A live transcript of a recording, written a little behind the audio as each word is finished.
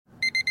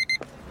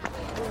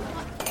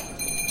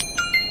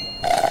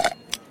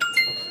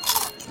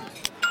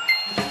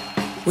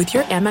With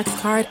your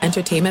Amex card,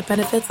 entertainment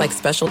benefits like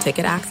special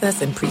ticket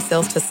access and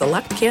pre-sales to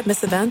select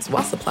can't-miss events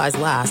while supplies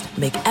last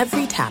make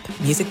every tap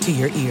music to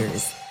your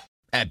ears.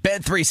 At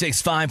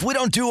Bet365, we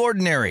don't do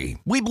ordinary.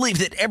 We believe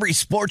that every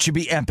sport should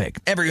be epic.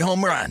 Every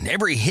home run,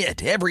 every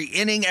hit, every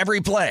inning, every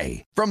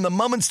play. From the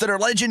moments that are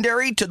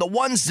legendary to the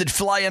ones that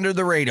fly under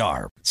the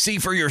radar. See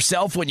for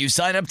yourself when you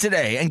sign up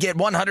today and get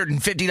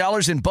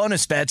 $150 in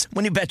bonus bets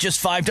when you bet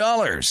just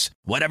 $5.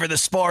 Whatever the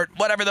sport,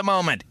 whatever the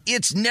moment,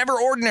 it's never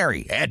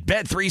ordinary at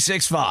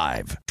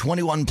Bet365.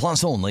 21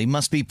 plus only.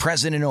 Must be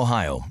present in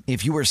Ohio.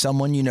 If you or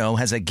someone you know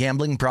has a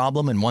gambling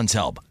problem and wants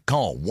help,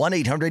 call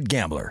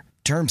 1-800-GAMBLER.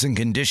 Terms and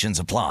conditions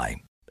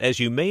apply. As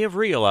you may have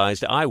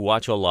realized, I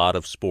watch a lot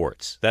of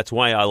sports. That's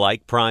why I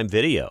like Prime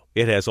Video.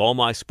 It has all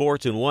my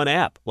sports in one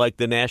app, like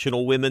the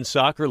National Women's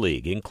Soccer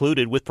League,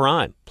 included with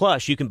Prime.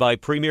 Plus, you can buy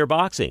Premier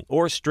Boxing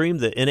or stream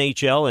the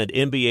NHL and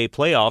NBA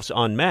playoffs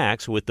on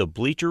Max with the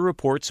Bleacher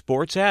Report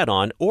Sports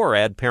add-on, or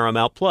add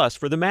Paramount Plus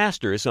for the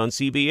Masters on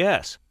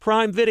CBS.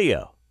 Prime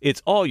Video.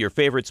 It's all your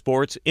favorite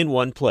sports in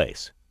one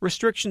place.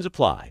 Restrictions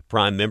apply.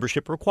 Prime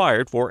membership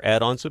required for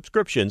add-on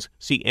subscriptions.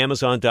 See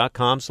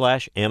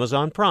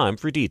Amazon.com/Amazon Prime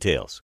for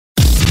details.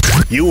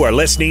 You are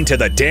listening to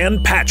the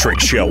Dan Patrick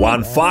Show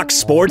on Fox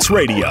Sports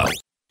Radio.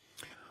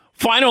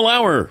 Final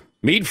hour,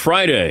 Meat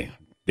Friday.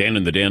 Dan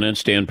and the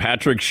Danettes, Dan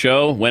Patrick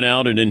Show, went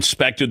out and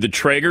inspected the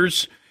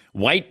Traegers.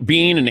 White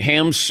bean and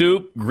ham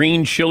soup,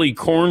 green chili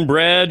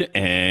cornbread,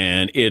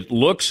 and it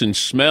looks and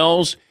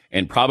smells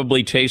and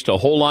probably tastes a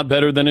whole lot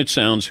better than it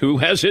sounds. Who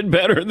has it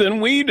better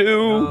than we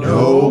do?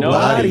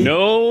 Nobody.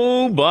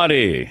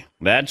 Nobody.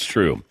 That's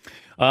true.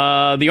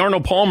 The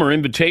Arnold Palmer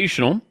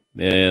Invitational.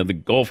 The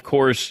golf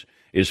course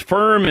is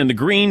firm and the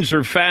greens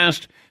are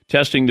fast.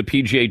 Testing the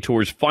PGA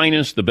Tour's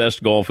finest. The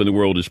best golf in the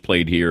world is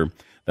played here.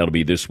 That'll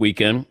be this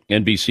weekend.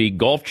 NBC,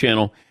 Golf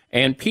Channel,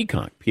 and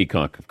Peacock.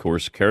 Peacock, of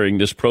course, carrying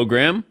this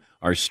program,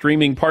 our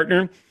streaming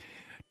partner.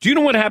 Do you know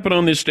what happened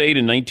on this date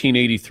in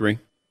 1983?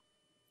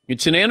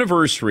 It's an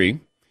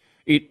anniversary.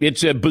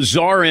 It's a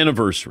bizarre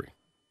anniversary.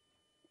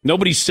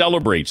 Nobody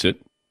celebrates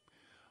it,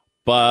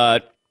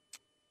 but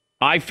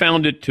I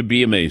found it to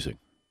be amazing.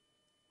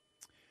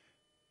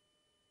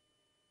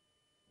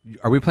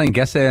 Are we playing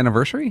Guess the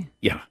Anniversary?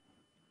 Yeah.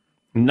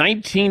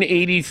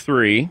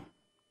 1983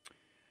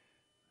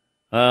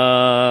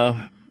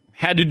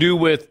 had to do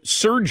with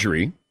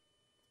surgery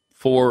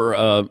for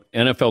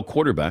NFL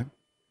quarterback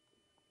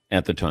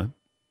at the time.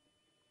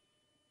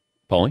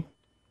 Paulie?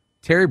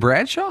 Terry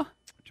Bradshaw?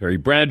 Terry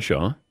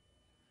Bradshaw.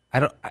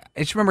 I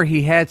just remember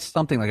he had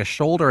something like a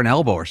shoulder and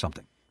elbow or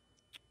something.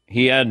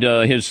 He had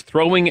his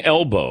throwing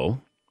elbow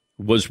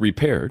was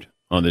repaired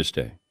on this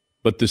day.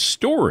 But the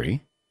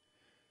story,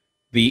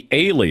 the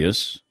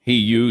alias he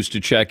used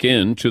to check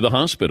in to the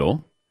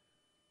hospital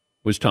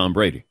was Tom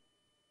Brady.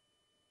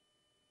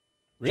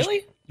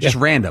 Really? Just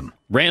random.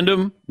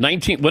 Random.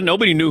 Well,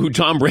 nobody knew who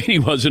Tom Brady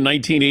was in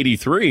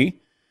 1983.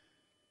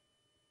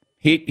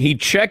 He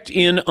checked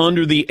in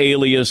under the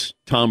alias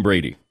Tom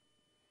Brady.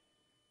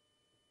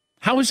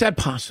 How is that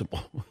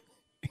possible?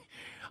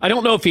 I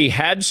don't know if he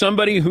had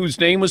somebody whose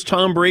name was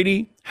Tom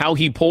Brady, how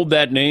he pulled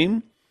that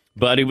name,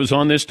 but it was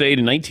on this date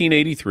in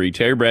 1983.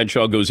 Terry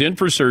Bradshaw goes in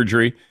for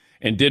surgery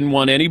and didn't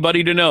want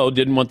anybody to know,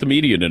 didn't want the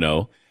media to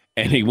know,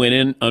 and he went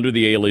in under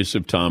the alias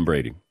of Tom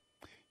Brady.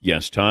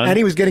 Yes, Tom? And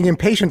he was getting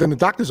impatient in the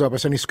doctor's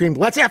office, and he screamed,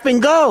 "Let's effing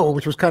go!"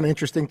 which was kind of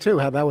interesting, too,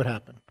 how that would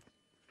happen.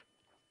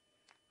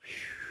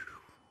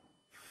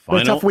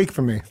 A tough week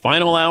for me.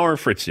 Final hour,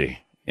 Fritzy.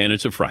 And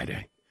it's a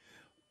Friday.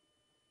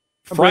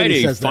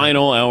 Friday,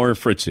 final hour,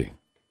 Fritzy.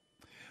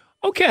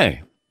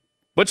 Okay.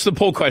 What's the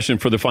poll question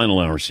for the final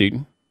hour,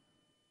 Seton?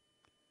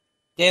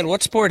 Dan,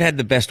 what sport had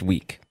the best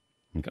week?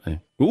 Okay.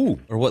 Ooh.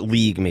 Or what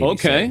league, maybe?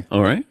 Okay.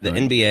 All right. The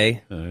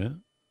NBA.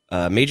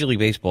 Yeah. Major League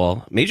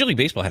Baseball. Major League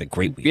Baseball had a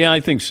great week. Yeah,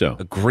 I think so.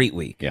 A great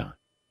week. Yeah.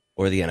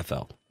 Or the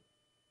NFL.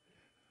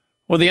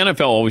 Well, the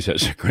NFL always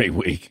has a great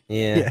week.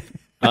 Yeah.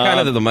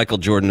 Kind of the Michael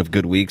Jordan of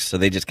good weeks, so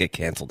they just get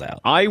canceled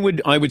out. I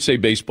would say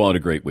baseball had a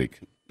great week.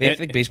 I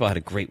think baseball had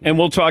a great week. And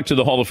we'll talk to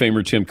the Hall of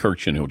Famer Tim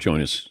Kurkjian, who'll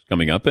join us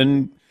coming up.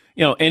 And,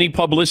 you know, any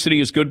publicity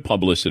is good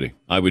publicity,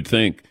 I would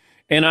think.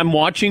 And I'm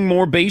watching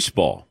more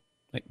baseball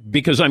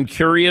because I'm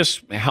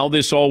curious how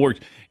this all works.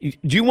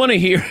 Do you want to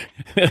hear?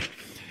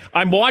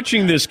 I'm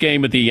watching this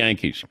game at the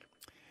Yankees,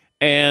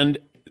 and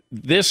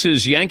this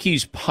is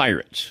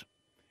Yankees-Pirates.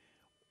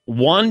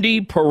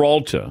 Wandy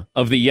Peralta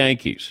of the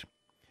Yankees.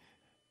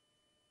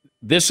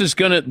 This is a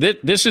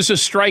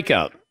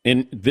strikeout,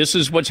 and this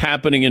is what's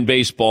happening in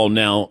baseball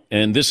now,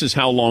 and this is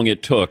how long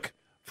it took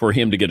for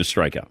him to get a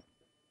strikeout.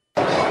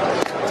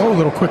 Oh, a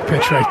little quick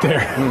pitch right there.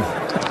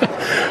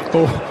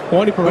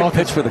 Wandy Peralta.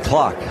 Quick pitch for the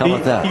clock. How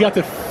about that? He got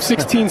the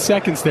 16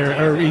 seconds there,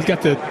 or he's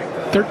got the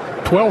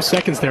 12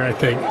 seconds there, I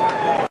think.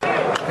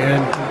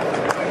 And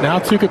now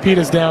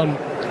Tucupita's down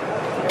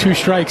 2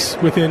 strikes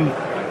within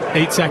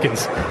 8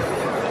 seconds.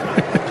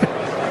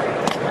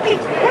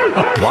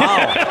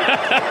 Wow.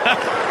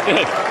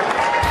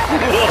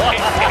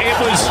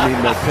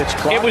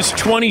 It was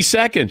 20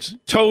 seconds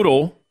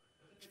total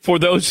for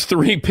those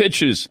 3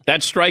 pitches.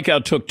 That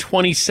strikeout took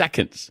 20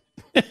 seconds.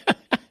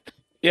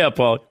 Yeah,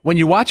 Paul. When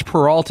you watch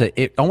Peralta,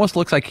 it almost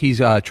looks like he's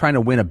trying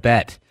to win a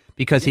bet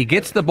because he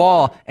gets the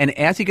ball, and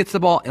as he gets the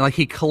ball, like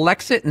he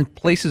collects it and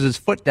places his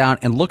foot down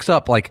and looks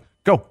up like,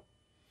 go.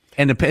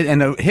 And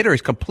the hitter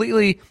is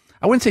completely,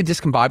 I wouldn't say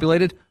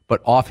discombobulated,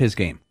 but off his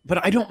game.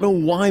 But I don't know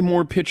why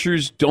more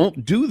pitchers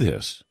don't do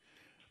this.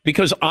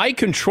 Because I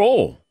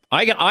control.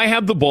 I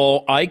have the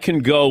ball. I can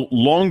go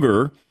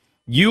longer.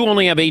 You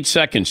only have 8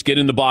 seconds. Get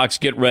in the box,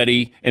 get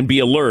ready, and be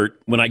alert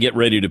when I get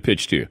ready to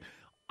pitch to you.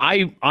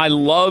 I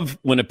love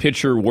when a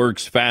pitcher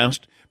works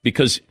fast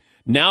because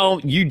now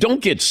you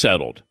don't get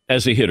settled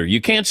as a hitter. You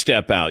can't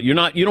step out. You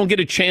don't get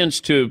a chance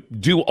to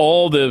do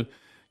all the,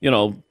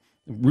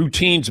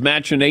 routines,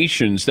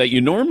 machinations that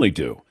you normally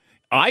do.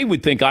 I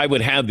would think I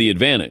would have the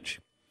advantage.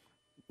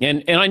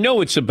 And I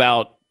know it's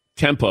about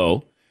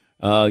tempo.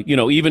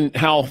 Even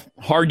how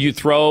hard you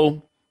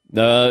throw,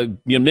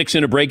 mix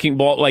in a breaking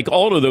ball, like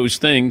all of those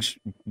things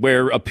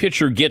where a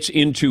pitcher gets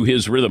into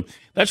his rhythm.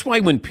 That's why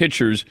when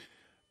pitchers,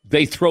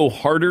 they throw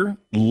harder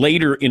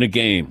later in a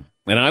game.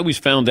 And I always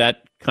found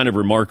that kind of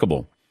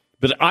remarkable.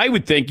 But I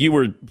would think you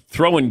were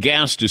throwing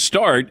gas to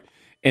start,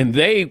 and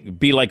they'd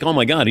be like, oh,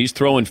 my God, he's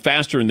throwing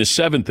faster in the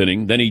 7th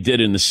inning than he did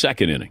in the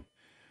 2nd inning.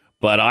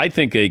 But I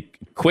think a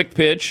quick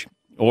pitch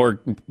or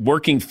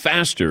working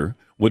faster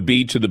would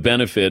be to the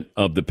benefit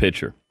of the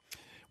pitcher.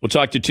 We'll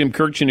talk to Tim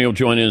Kurkjian. He'll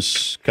join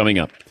us coming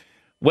up.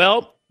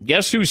 Well,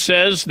 guess who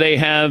says they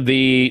have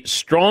the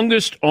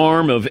strongest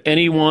arm of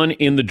anyone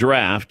in the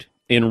draft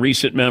in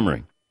recent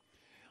memory?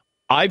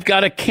 I've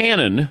got a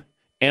cannon,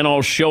 and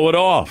I'll show it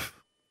off.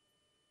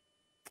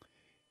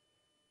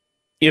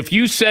 If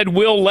you said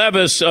Will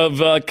Levis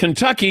of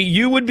Kentucky,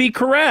 you would be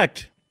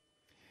correct.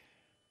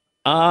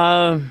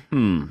 I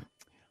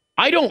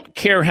don't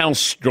care how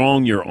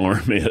strong your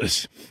arm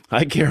is.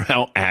 I care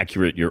how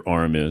accurate your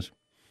arm is.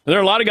 There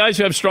are a lot of guys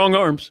who have strong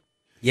arms.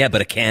 Yeah,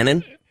 but a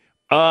cannon?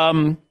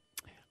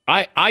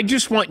 I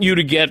just want you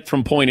to get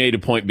from point A to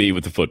point B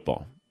with the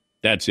football.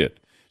 That's it.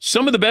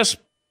 Some of the best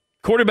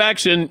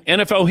quarterbacks in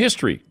NFL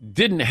history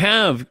didn't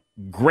have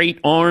great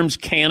arms,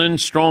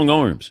 cannons, strong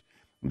arms.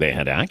 They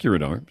had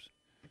accurate arms.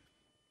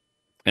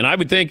 And I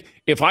would think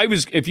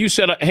if you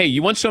said, hey,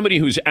 you want somebody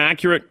who's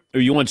accurate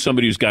or you want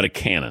somebody who's got a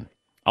cannon?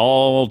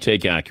 I'll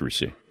take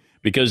accuracy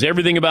because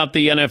everything about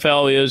the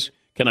NFL is,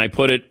 can I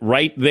put it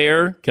right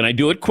there? Can I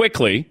do it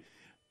quickly?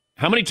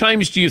 How many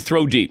times do you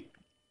throw deep?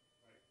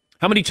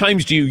 How many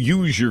times do you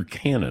use your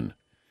cannon?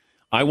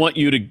 I want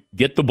you to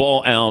get the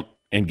ball out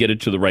and get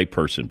it to the right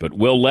person. But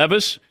Will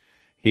Levis,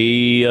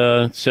 he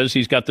says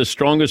he's got the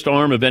strongest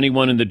arm of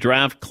anyone in the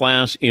draft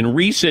class in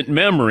recent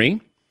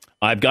memory.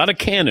 I've got a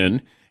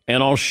cannon,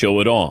 and I'll show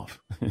it off.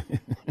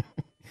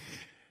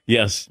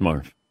 Yes,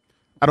 Marv.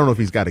 I don't know if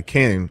he's got a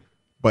cannon,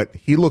 but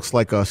he looks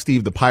like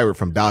Steve the Pirate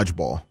from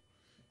Dodgeball.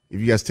 If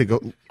you guys take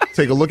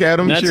a look at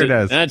him,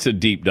 That's a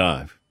deep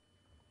dive.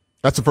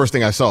 That's the first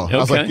thing I saw. Okay. I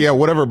was like, yeah,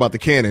 whatever about the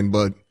cannon,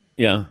 but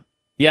yeah.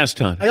 Yes,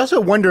 Todd. I also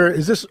wonder,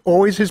 is this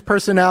always his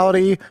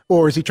personality,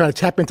 or is he trying to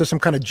tap into some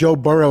kind of Joe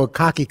Burrow,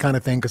 cocky kind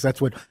of thing? Because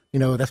that's what,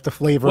 that's the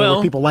flavor of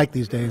what people like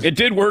these days. It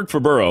did work for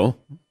Burrow,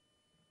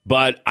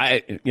 but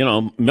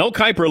Mel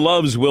Kiper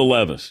loves Will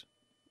Levis,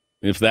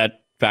 if that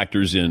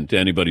factors into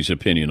anybody's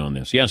opinion on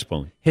this. Yes,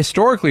 Paulie.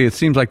 Historically, it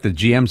seems like the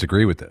GMs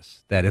agree with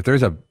this, that if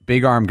there's a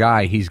big arm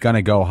guy, he's going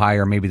to go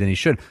higher maybe than he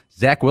should.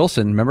 Zach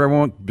Wilson, remember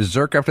everyone went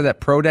berserk after that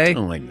pro day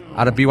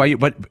out of BYU?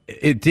 But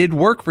it did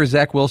work for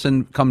Zach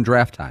Wilson come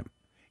draft time.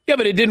 Yeah,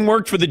 but it didn't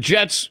work for the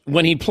Jets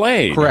when he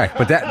played. Correct,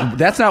 but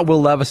that's not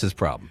Will Levis's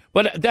problem.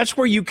 But that's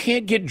where you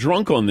can't get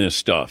drunk on this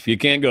stuff. You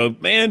can't go,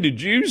 man, did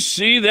you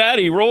see that?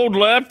 He rolled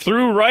left,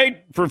 threw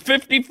right for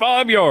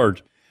 55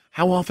 yards.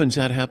 How often does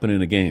that happen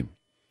in a game?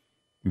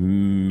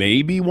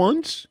 Maybe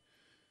once?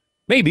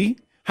 Maybe.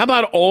 How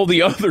about all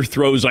the other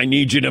throws I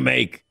need you to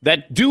make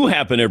that do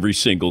happen every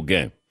single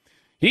game?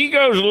 He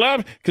goes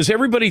left because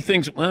everybody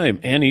thinks, well,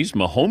 man, he's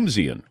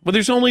Mahomesian. Well,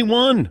 there's only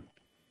one.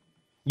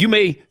 You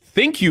may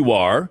think you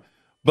are,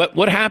 but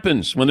what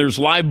happens when there's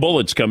live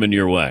bullets coming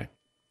your way?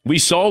 We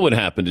saw what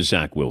happened to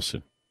Zach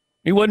Wilson.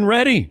 He wasn't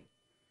ready.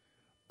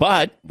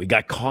 But we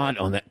got caught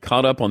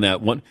up on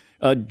that one.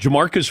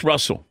 Jamarcus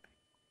Russell,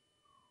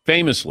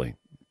 famously,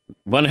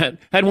 had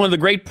one of the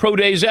great pro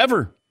days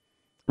ever.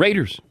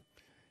 Raiders.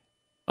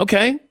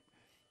 Okay.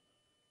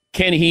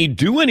 Can he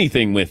do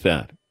anything with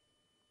that?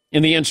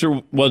 And the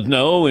answer was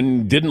no,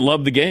 and didn't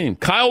love the game.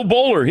 Kyle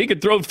Bowler, he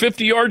could throw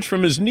 50 yards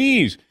from his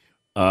knees.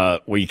 Well,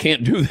 you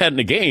can't do that in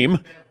a game.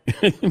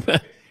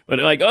 But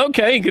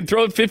okay, he could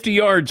throw it 50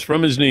 yards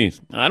from his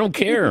knees. I don't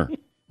care.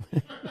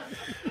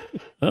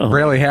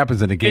 Rarely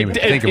happens in a game.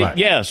 Think about it.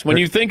 Yes, when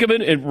you think of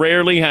it, it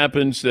rarely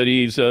happens that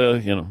he's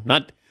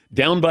not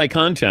down by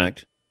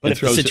contact. But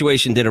if the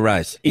situation did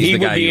arise, he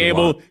would be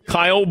able.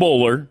 Kyle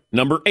Bowler,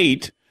 number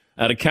 8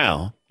 out of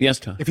Cal. Yes,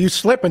 Tom. If you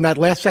slip in that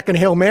last second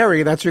Hail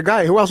Mary, that's your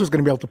guy. Who else is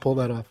going to be able to pull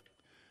that off?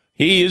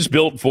 He is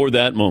built for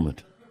that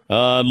moment.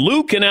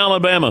 Luke in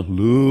Alabama.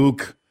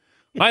 Luke.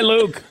 Hi,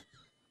 Luke.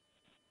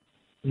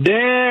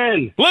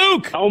 Dan.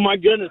 Luke. Oh, my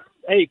goodness.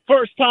 Hey,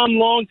 first time,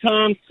 long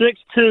time,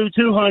 6'2",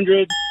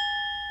 200.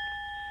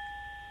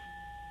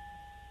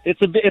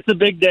 It's a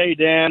big day,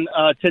 Dan.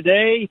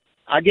 Today,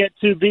 I get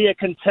to be a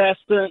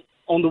contestant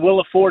on the Wheel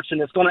of Fortune.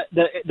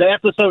 The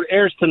episode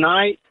airs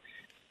tonight,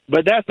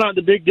 but that's not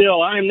the big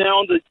deal. I am now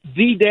on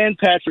the Dan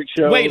Patrick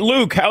Show. Wait,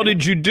 Luke, how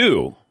did you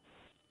do?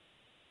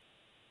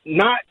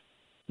 Not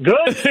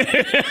good.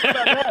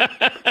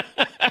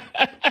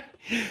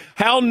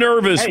 How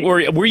nervous were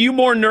you? Were you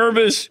more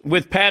nervous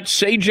with Pat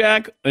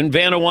Sajak and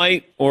Vanna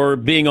White, or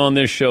being on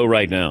this show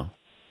right now?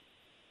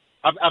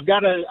 I've got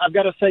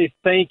to say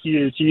thank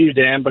you to you,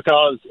 Dan,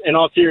 because in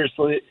all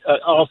seriousness,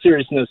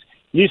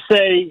 you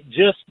say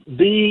just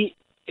be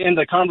in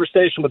the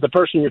conversation with the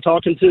person you're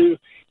talking to,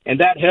 and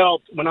that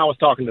helped when I was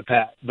talking to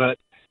Pat. But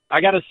I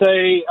got to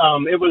say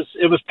it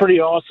was pretty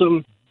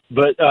awesome.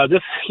 But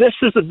this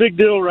is a big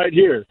deal right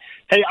here.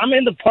 Hey, I'm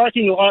in the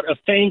parking lot of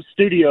Fame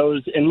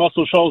Studios in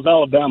Muscle Shoals,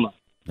 Alabama.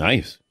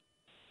 Nice.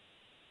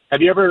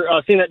 Have you ever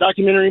seen that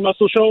documentary,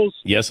 Muscle Shoals?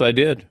 Yes, I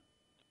did.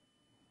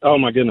 Oh,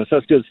 my goodness.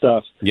 That's good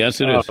stuff. Yes,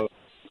 it is.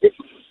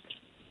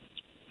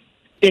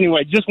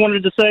 Anyway, just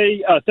wanted to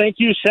say thank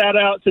you. Shout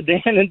out to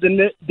Dan and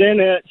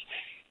Danette.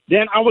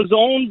 Dan, I was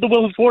on the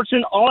Wheel of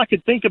Fortune. All I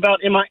could think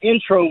about in my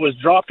intro was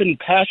dropping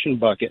Passion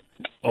Bucket.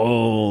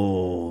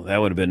 Oh, that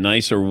would have been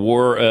nice. Or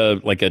wore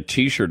like a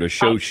T-shirt, a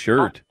show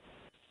shirt.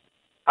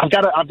 I've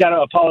got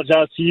to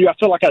apologize to you. I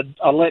feel like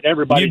I let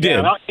everybody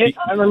down.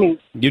 I mean,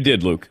 you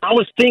did, Luke. I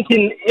was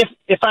thinking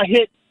if I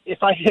hit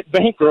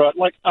bankrupt,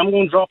 like I'm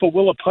going to drop a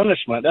Wheel of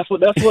Punishment. That's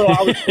what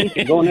I was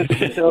thinking going into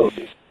the show.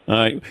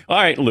 All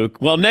right, Luke.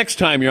 Well, next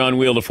time you're on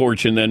Wheel of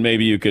Fortune, then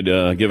maybe you could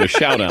give a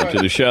shout out to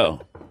the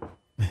show.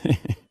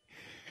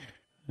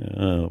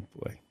 Oh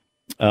boy.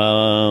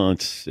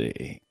 Let's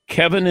see.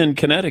 Kevin in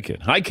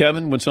Connecticut. Hi,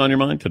 Kevin. What's on your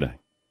mind today?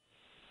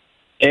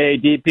 Hey,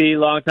 DP,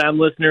 longtime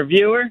listener,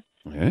 viewer.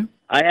 Okay.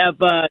 I have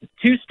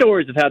two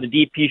stories of how the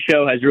DP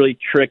show has really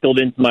trickled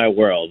into my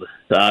world.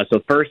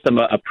 So first, I'm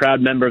a proud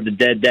member of the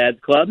Dead Dads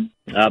Club.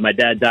 My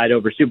dad died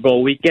over Super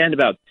Bowl weekend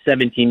about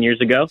 17 years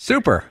ago.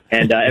 Super.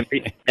 And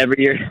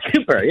every year,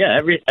 super, yeah.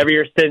 Every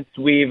year since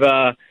we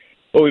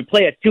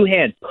play a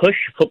two-hand push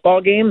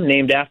football game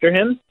named after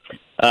him.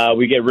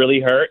 We get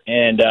really hurt,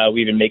 and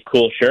we even make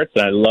cool shirts.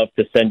 And I'd love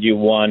to send you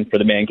one for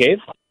the man cave.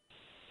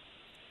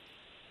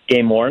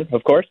 Game worn,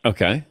 of course.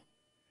 Okay.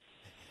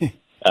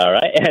 All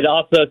right. And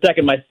also,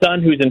 second, my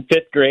son, who's in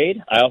 5th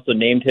grade, I also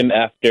named him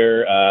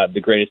after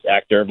the greatest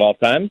actor of all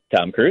time,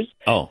 Tom Cruise.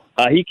 Oh.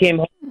 He came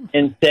home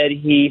and said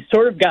he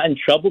sort of got in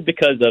trouble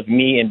because of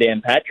me and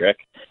Dan Patrick.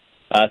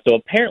 So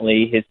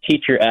apparently his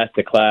teacher asked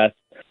the class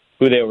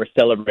who they were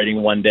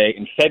celebrating one day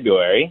in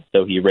February.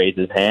 So he raised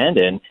his hand,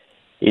 and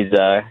he's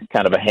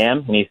kind of a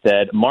ham, and he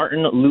said,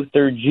 Martin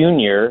Luther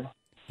Jr.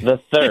 the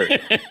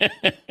Third.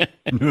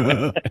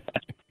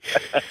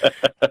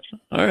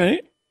 All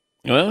right.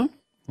 Well,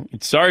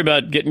 sorry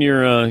about getting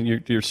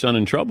your son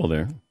in trouble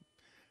there.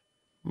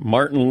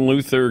 Martin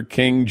Luther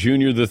King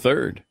Jr. the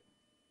Third.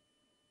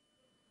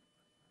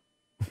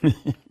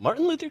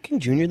 Martin Luther King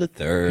Jr. the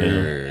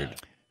Third.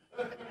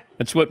 Yeah.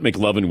 That's what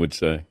McLovin would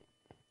say.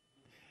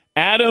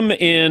 Adam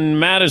in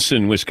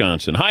Madison,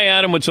 Wisconsin. Hi,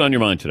 Adam. What's on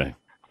your mind today?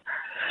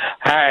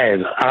 Hi,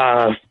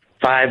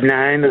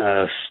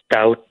 5'9",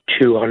 stout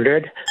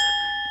 200.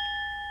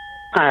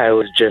 I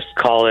was just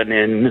calling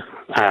in.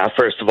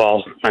 First of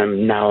all,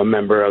 I'm now a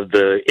member of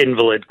the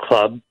Invalid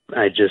Club.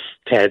 I just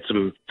had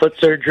some foot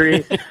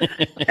surgery.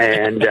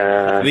 And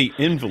the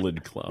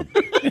Invalid Club.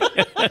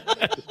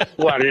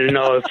 Wanted to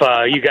know if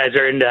you guys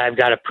are into. I've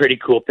got a pretty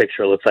cool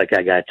picture. It looks like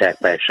I got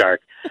attacked by a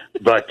shark.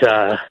 But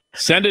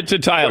send it to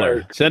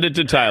Tyler. Send it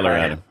to Tyler,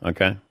 Adam.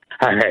 Okay.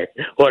 All right.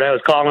 What I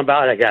was calling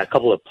about, I got a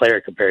couple of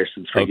player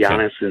comparisons for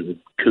Giannis and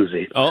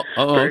Kuzi. Oh,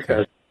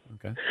 okay.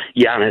 Okay.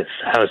 Giannis,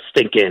 I was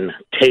thinking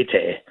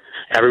Tay.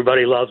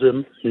 Everybody loves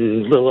him. A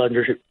little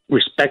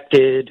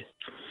under-respected.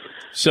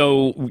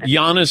 So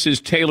Giannis is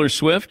Taylor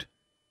Swift?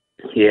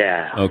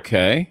 Yeah.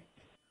 Okay.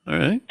 All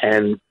right.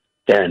 And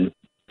then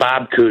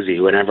Bob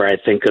Cousy. Whenever I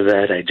think of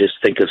that, I just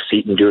think of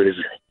Seton doing his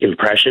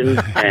impression.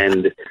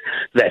 And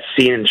that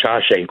scene in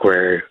Shawshank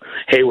where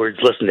Hayward's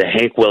listening to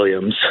Hank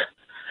Williams.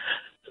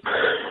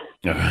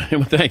 All right.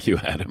 Well, thank you,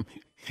 Adam.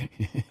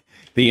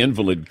 The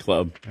Invalid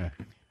Club.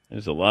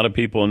 There's a lot of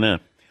people in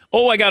that.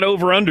 Oh, I got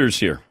over-unders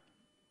here.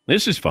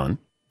 This is fun.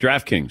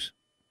 DraftKings.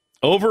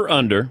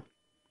 Over-under.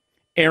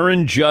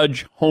 Aaron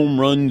Judge home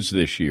runs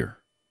this year.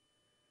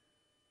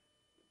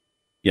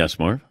 Yes,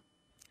 Marv?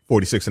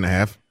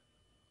 46.5.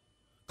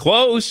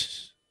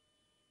 Close.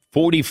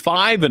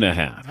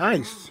 45.5.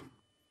 Nice.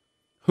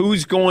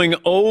 Who's going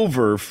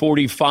over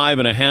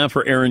 45.5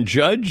 for Aaron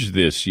Judge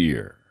this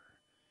year?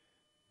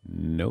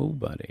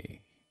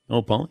 Nobody.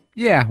 Oh, Paul?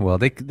 Yeah, well,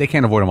 they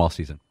can't avoid him all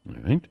season. All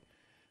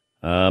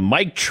right.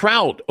 Mike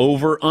Trout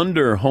over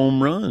under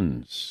home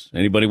runs.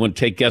 Anybody want to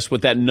take guess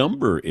what that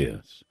number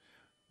is?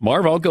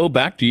 Marv, I'll go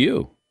back to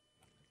you.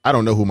 I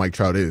don't know who Mike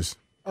Trout is.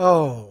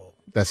 Oh.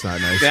 That's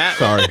not nice. That-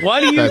 Sorry.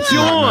 What are you That's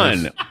not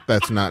doing? nice.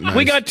 That's not nice.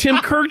 We got Tim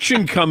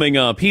Kurkjian coming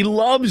up. He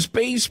loves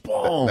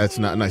baseball. That's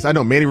not nice. I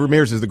know Manny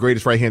Ramirez is the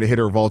greatest right-handed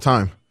hitter of all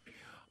time.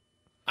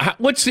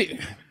 What's the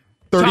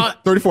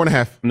 34 and a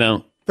half.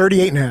 No.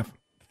 38 and a half.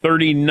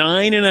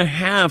 39 and a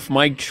half,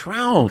 Mike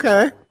Trout.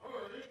 Okay.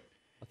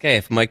 Okay,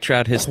 if Mike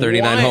Trout hits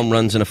 39 What? home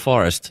runs in a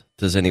forest,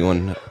 does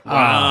anyone...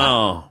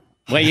 Wow.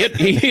 Wait,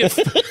 he hit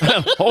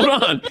hold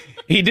on.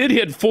 He did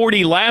hit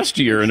 40 last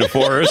year in the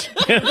forest.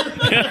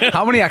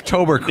 How many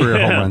October career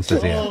home runs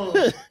does he have?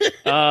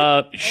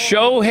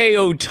 Shohei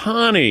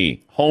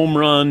Ohtani, home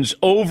runs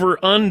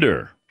over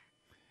under.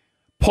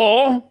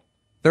 Paul?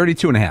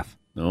 32 and a half.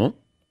 No.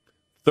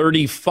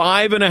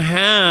 35 and a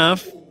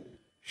half.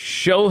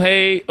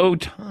 Shohei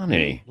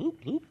Ohtani.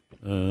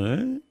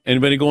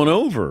 Anybody going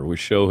over with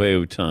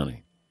Shohei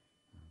Ohtani?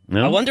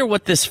 No? I wonder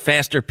what this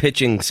faster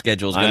pitching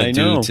schedule is going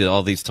to do to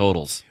all these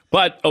totals.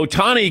 But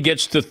Ohtani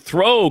gets to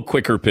throw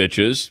quicker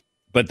pitches,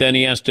 but then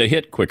he has to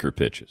hit quicker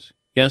pitches.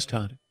 Yes,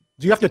 Todd?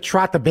 Do you have to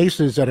trot the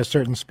bases at a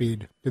certain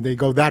speed? Do they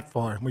go that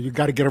far? Where you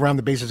got to get around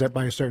the bases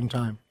by a certain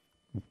time?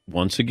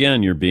 Once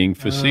again, you're being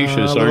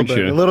facetious, aren't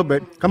you? A little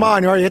bit. Come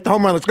on, you already hit the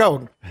home run. Let's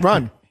go.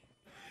 Run.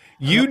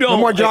 You don't. No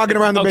more jogging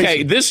around the bases.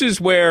 Okay,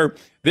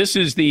 this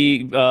is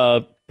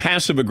the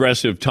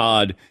passive-aggressive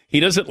Todd. He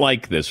doesn't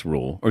like this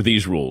rule or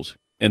these rules.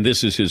 And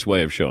this is his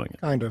way of showing it.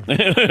 Kind of.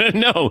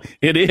 No,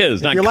 it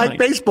is. If you like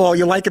baseball,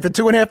 you like it for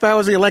 2.5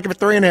 hours or you like it for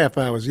 3.5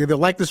 hours. You either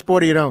like the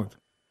sport or you don't.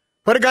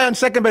 Put a guy on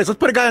second base. Let's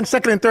put a guy on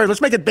second and third.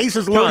 Let's make it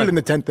bases loaded in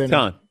the 10th inning.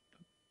 Todd,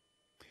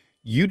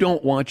 you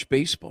don't watch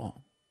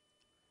baseball.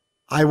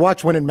 I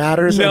watch when it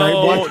matters, and I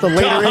watch the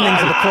later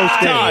innings of the close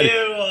game.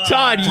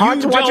 Todd, it's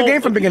hard to watch a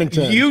game from beginning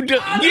to end. You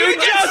just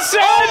said,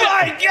 oh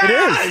my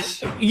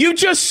gosh! It is. You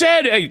just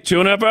said, hey,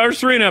 2.5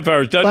 hours, 3.5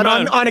 hours. Doesn't but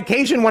matter. on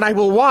occasion, when I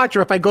will watch,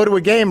 or if I go to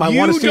a game, I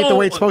want to see it the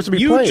way it's supposed to be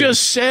played. You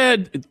just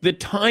said the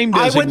time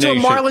designation. I went to a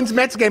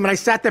Marlins-Mets game, and I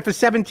sat there for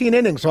 17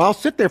 innings, so I'll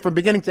sit there from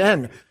beginning to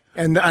end.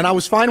 And I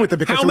was fine with it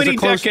because How it was many a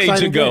close,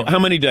 decades ago? game. How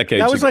many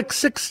decades That was ago? like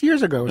 6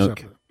 years ago or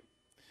something.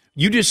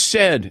 You just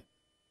said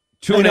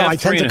I know, I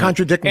tend to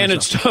contradict myself. and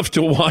it's tough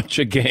to watch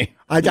a game.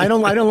 I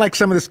don't like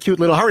some of this cute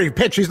little hurry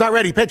pitch. He's not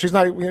ready. Pitch. He's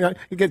not. You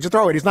get to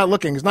throw it. He's not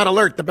looking. He's not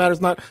alert. The batter's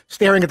not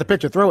staring at the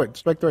pitcher. Throw it.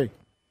 Strike three.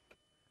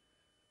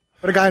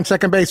 Put a guy on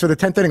second base for the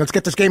 10th inning. Let's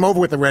get this game over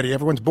with already.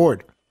 Everyone's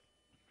bored.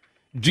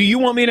 Do you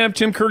want me to have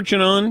Tim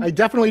Kurkjian on? I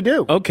definitely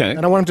do. Okay.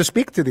 And I want him to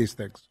speak to these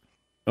things.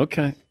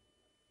 Okay.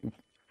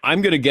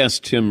 I'm going to guess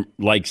Tim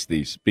likes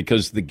these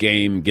because the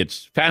game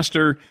gets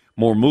faster,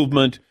 more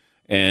movement,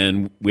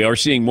 and we are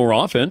seeing more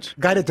offense.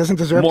 Guy that doesn't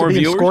deserve More to be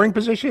viewers? in scoring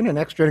position and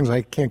extra innings,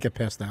 I can't get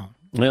past that one.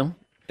 Well,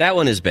 that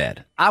one is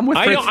bad. I'm with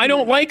Fritz. I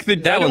don't like the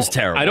That one's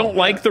terrible. I don't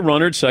like the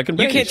runner at second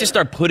base. You can't just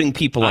start putting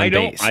people on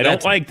base. I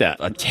don't like that.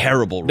 A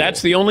terrible rule.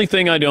 That's the only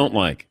thing I don't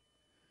like.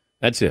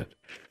 That's it.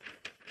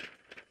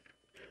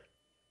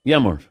 Yeah,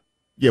 Marv.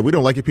 Yeah, we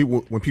don't like it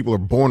when people are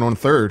born on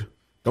third.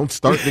 Don't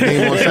start the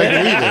game on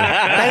second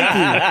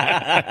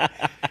either.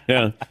 Thank you.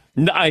 Yeah.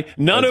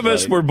 None of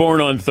us were born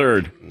on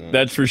third. No.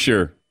 That's for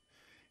sure.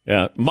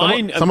 Yeah.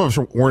 Mine. Some of us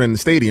weren't in the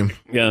stadium.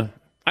 Yeah.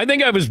 I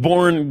think I was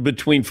born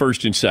between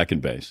first and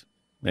second base.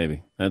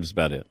 Maybe. That's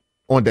about it.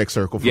 On deck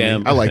circle for me.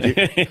 I like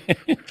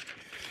it.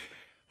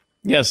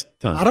 Yes,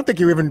 Tom. I don't think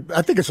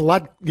I think it's a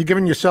lot. You're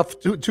giving yourself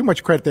too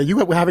much credit there.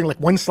 You were having like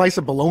one slice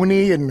of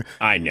bologna and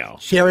I know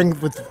sharing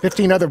with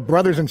 15 other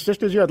brothers and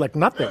sisters. You had like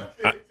nothing.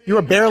 You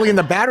were barely in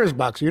the batter's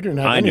box. You didn't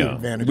have any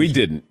advantage. We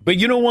didn't. But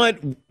you know what?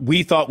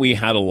 We thought we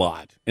had a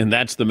lot, and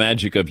that's the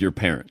magic of your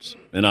parents.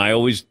 And I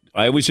always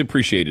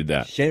appreciated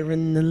that.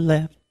 Sharing the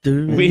laughter.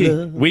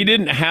 We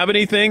didn't have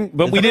anything,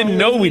 but we didn't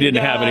know we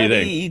didn't have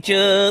anything.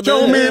 Show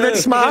me that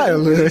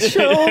smile.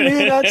 Show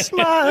me that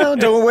smile.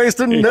 Don't waste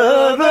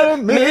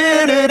another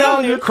minute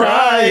on your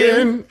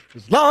crying.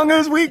 As long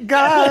as we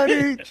got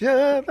each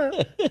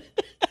other.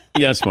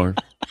 Yes, Mark.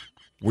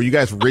 Were you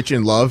guys rich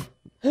in love?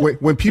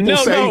 When people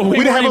say we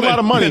didn't have a lot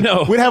of money,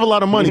 we'd have a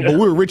lot of money, but we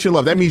were rich in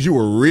love. That means you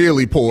were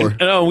really poor.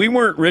 No, we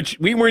weren't rich.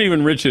 We weren't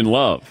even rich in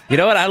love. You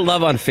know what I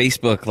love on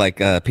Facebook? Like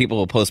people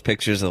will post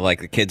pictures of like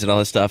the kids and all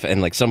this stuff,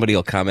 and like somebody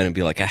will comment and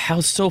be like, "A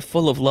house so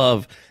full of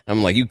love."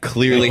 I'm like, you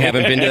clearly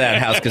haven't been to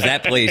that house because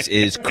that place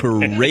is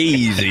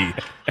crazy.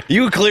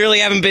 You clearly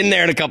haven't been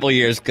there in a couple of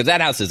years because that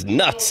house is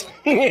nuts.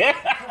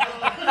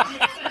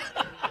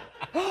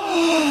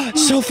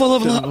 So full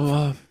of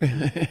love.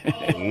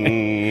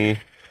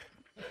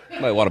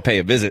 Might want to pay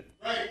a visit.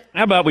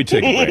 How about we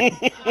take a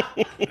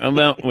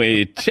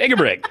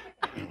break?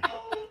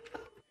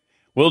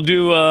 We'll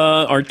do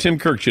our Tim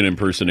Kurkjian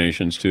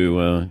impersonations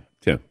to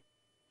Tim.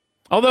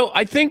 Although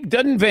I think,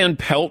 doesn't Van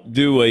Pelt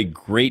do a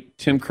great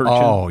Tim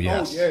Kurkjian? Oh,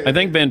 yes. I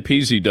think Van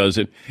Peasy does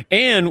it.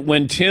 And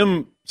when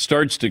Tim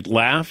starts to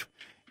laugh,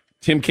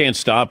 Tim can't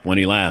stop when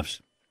he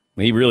laughs.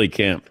 He really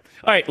can't.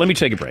 All right, let me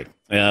take a break.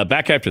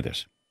 Back after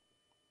this.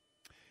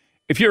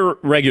 If you're a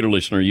regular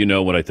listener, you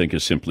know what I think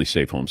is Simply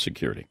Safe Home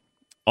Security.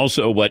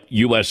 Also, what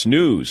U.S.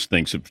 News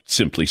thinks of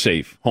Simply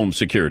Safe Home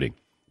Security.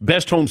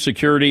 Best home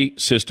security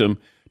system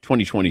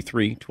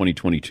 2023,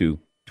 2022,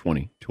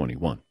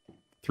 2021.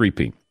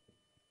 3P.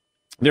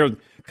 They're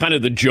kind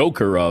of the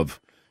joker of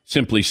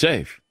Simply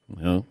Safe.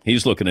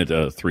 He's looking at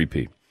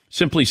 3P.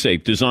 Simply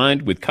Safe,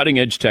 designed with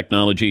cutting-edge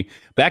technology,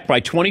 backed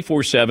by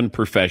 24/7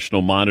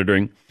 professional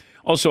monitoring.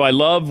 Also, I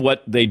love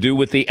what they do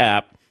with the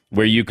app,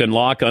 where you can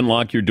lock,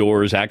 unlock your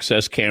doors,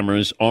 access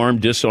cameras, arm,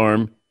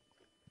 disarm,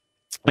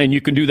 and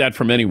you can do that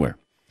from anywhere.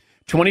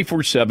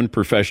 24/7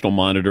 professional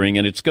monitoring,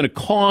 and it's going to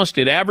cost,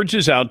 it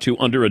averages out to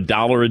under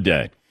 $1 a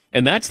day.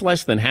 And that's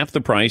less than half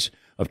the price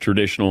of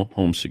traditional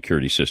home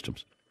security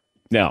systems.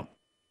 Now,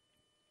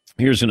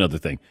 here's another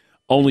thing.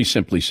 Only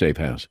Simply Safe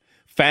has.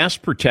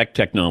 Fast Protect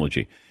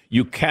technology.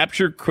 You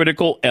capture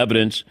critical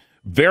evidence,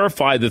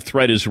 verify the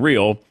threat is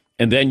real,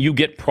 and then you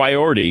get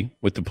priority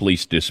with the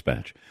police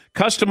dispatch.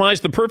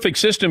 Customize the perfect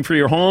system for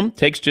your home.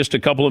 Takes just a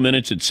couple of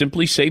minutes at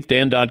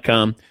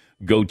simplysafedan.com.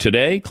 Go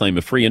today, claim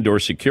a free indoor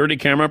security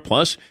camera,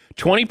 plus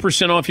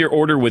 20% off your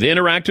order with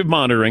interactive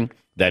monitoring.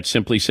 That's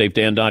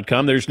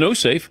simplysafedan.com. There's no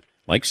safe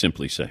like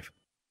Simply Safe.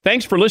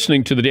 Thanks for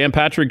listening to the Dan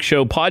Patrick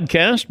Show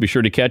podcast. Be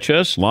sure to catch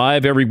us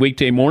live every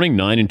weekday morning,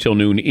 9 until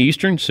noon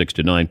Eastern, 6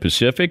 to 9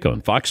 Pacific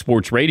on Fox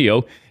Sports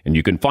Radio. And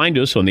you can find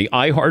us on the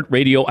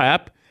iHeartRadio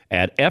app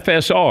at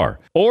FSR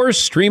or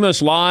stream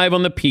us live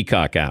on the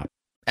Peacock app.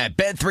 At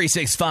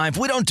Bet365,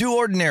 we don't do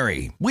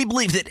ordinary. We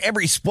believe that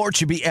every sport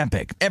should be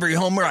epic. Every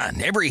home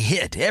run, every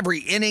hit, every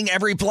inning,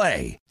 every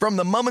play. From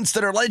the moments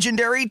that are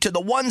legendary to the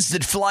ones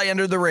that fly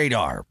under the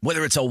radar.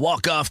 Whether it's a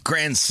walk-off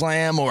grand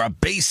slam or a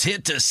base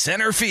hit to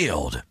center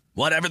field.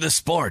 Whatever the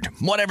sport,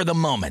 whatever the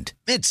moment.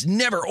 It's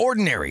never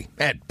ordinary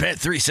at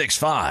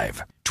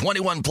Bet365.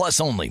 21 plus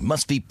only.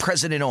 Must be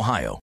present in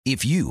Ohio.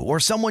 If you or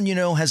someone you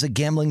know has a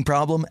gambling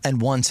problem and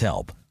wants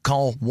help,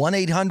 call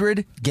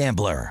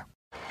 1-800-GAMBLER.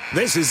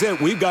 This is it.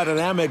 We've got an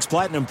Amex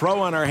Platinum Pro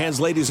on our hands,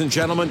 ladies and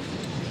gentlemen.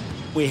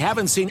 We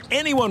haven't seen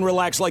anyone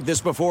relax like this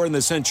before in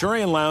the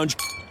Centurion Lounge.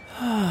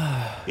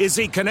 Is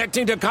he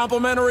connecting to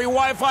complimentary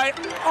Wi-Fi?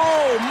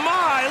 Oh,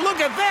 my. Look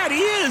at that.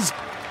 He is.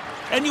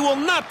 And you will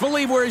not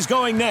believe where he's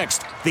going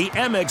next. The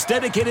Amex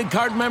dedicated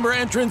card member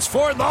entrance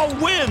for the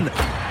win.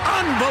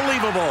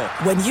 Unbelievable.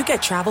 When you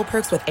get travel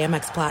perks with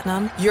Amex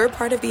Platinum, you're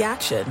part of the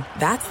action.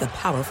 That's the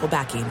powerful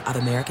backing of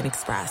American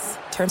Express.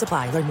 Terms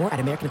apply. Learn more at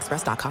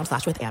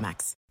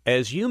americanexpress.com/withAmex.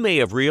 As you may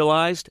have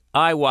realized,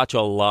 I watch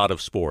a lot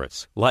of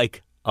sports.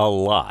 Like, a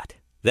lot.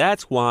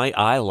 That's why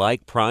I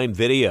like Prime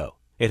Video.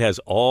 It has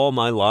all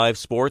my live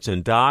sports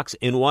and docs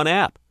in one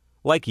app.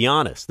 Like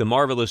Giannis, The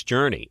Marvelous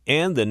Journey,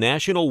 and the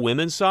National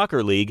Women's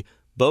Soccer League,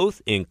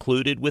 both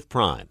included with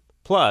Prime.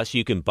 Plus,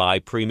 you can buy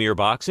Premier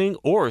Boxing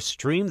or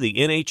stream the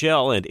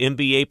NHL and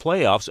NBA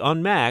playoffs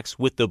on Max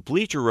with the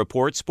Bleacher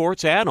Report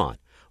Sports add-on,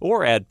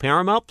 or add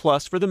Paramount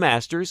Plus for the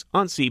Masters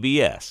on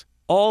CBS.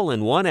 All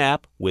in one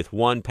app with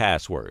one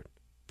password.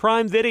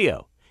 Prime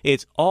Video.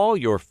 It's all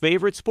your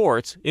favorite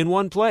sports in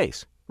one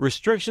place.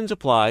 Restrictions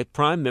apply.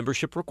 Prime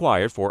membership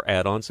required for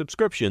add-on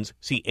subscriptions.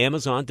 See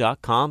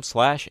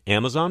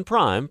Amazon.com/Amazon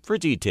Prime for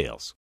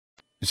details.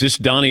 Is this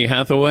Donny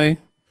Hathaway?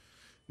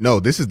 No,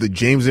 this is the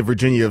James and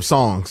Virginia of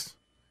songs.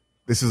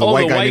 This is a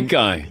white guy.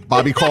 guy.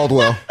 Bobby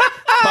Caldwell.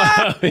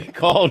 Bobby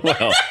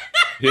Caldwell.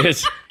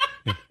 Yes.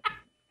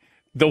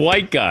 The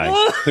white guy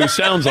who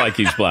sounds like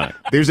he's black.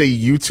 There's a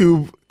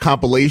YouTube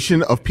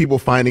compilation of people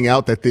finding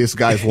out that this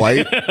guy's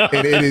white,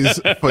 and it is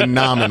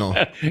phenomenal.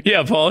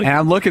 Yeah, Paul. And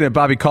I'm looking at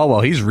Bobby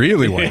Caldwell. He's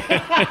really white.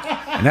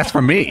 And that's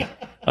from me.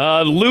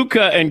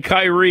 Luka and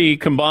Kyrie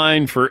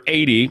combined for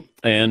 80,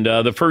 and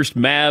the first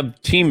Mavs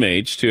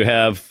teammates to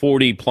have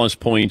 40-plus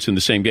points in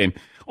the same game.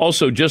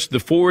 Also, just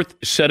the fourth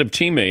set of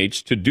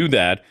teammates to do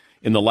that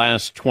in the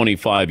last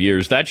 25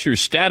 years. That's your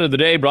stat of the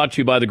day, brought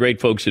to you by the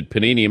great folks at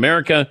Panini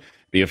America,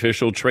 the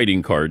official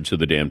trading card to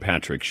the Dan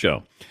Patrick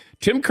Show.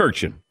 Tim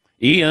Kurkjian,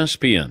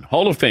 ESPN,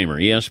 Hall of Famer,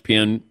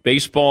 ESPN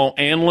baseball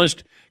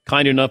analyst,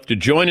 kind enough to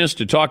join us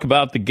to talk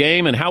about the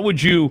game. And how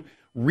would you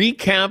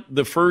recap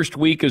the first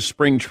week of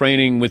spring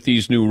training with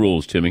these new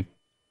rules, Timmy?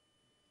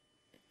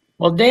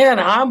 Well, Dan,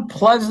 I'm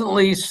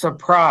pleasantly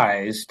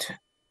surprised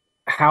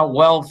how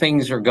well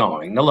things are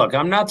going. Now, look,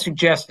 I'm not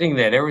suggesting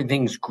that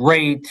everything's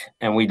great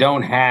and we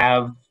don't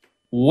have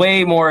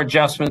way more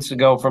adjustments to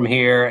go from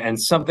here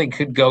and something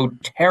could go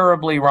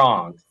terribly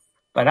wrong.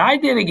 But I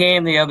did a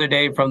game the other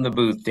day from the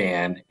booth,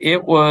 Dan.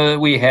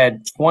 We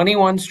had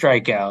 21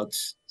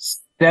 strikeouts,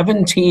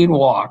 17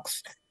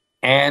 walks,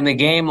 and the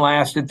game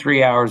lasted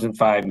 3 hours and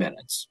 5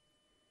 minutes.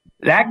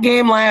 That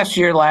game last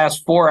year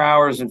lasts 4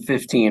 hours and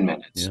 15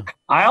 minutes. Yeah.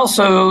 I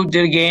also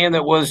did a game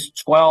that was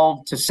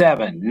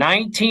 12-7,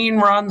 19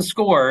 runs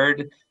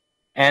scored,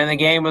 and the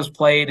game was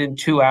played in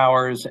 2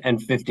 hours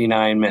and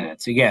 59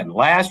 minutes. Again,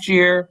 last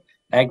year,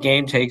 that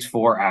game takes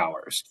 4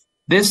 hours.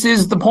 This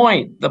is the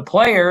point. The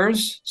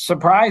players,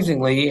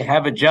 surprisingly,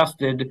 have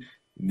adjusted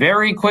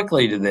very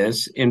quickly to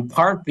this, in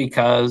part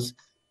because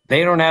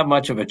they don't have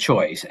much of a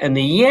choice. And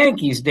the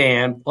Yankees,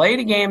 Dan, played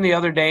a game the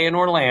other day in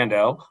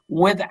Orlando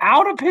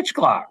without a pitch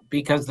clock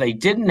because they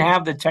didn't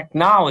have the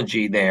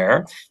technology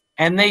there,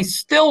 and they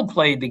still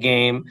played the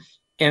game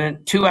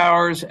in 2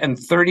 hours and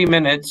 30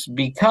 minutes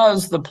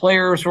because the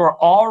players were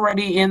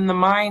already in the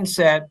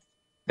mindset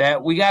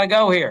that we got to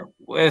go here.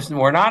 Listen,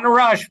 we're not in a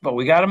rush, but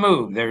we got to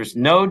move. There's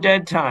no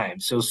dead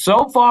time.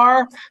 So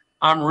far,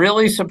 I'm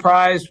really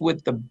surprised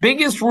with the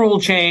biggest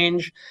rule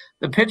change.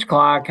 The pitch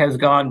clock has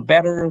gone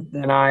better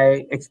than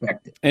I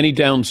expected. Any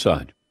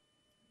downside?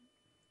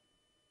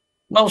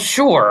 Well,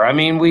 sure. I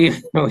mean,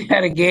 we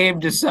had a game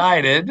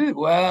decided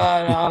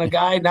on a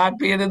guy not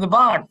being in the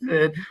box.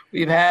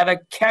 We've had a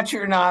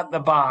catcher not in the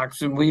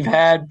box, and we've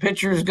had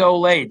pitchers go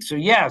late. So,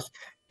 yes,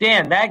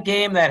 Dan, that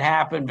game that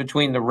happened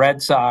between the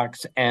Red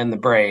Sox and the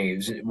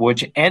Braves,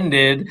 which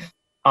ended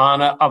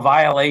on a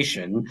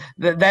violation,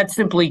 that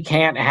simply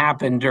can't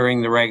happen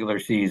during the regular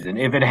season.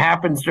 If it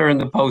happens during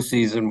the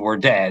postseason, we're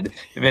dead.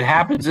 If it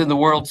happens in the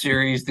World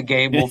Series, the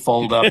game will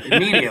fold up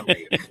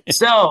immediately.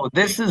 So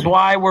this is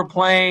why we're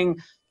playing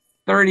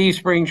 30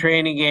 spring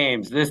training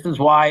games. This is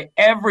why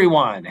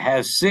everyone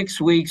has 6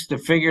 weeks to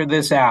figure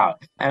this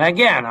out. And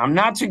again, I'm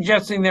not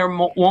suggesting there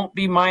won't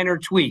be minor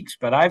tweaks,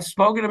 but I've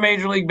spoken to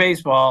Major League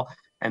Baseball,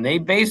 and they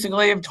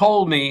basically have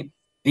told me,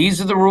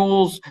 these are the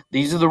rules.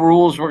 These are the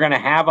rules we're going to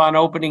have on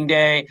opening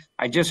day.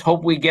 I just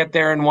hope we get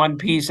there in one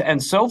piece.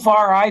 And so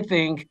far, I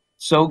think,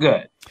 so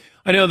good.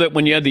 I know that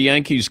when you had the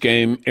Yankees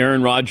game,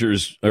 Aaron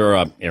Rodgers,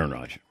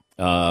 who's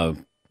our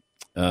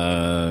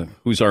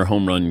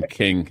home run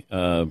king?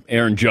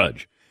 Aaron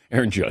Judge.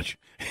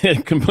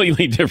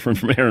 Completely different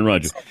from Aaron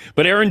Rodgers.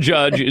 But Aaron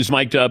Judge is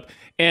mic'd up,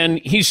 and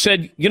he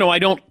said, I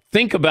don't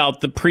think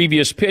about the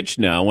previous pitch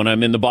now when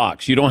I'm in the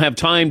box. You don't have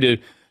time to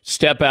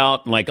step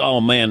out and like,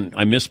 oh, man,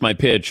 I missed my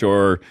pitch,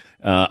 or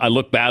I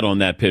look bad on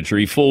that pitch, or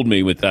he fooled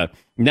me with that.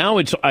 Now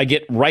I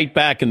get right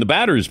back in the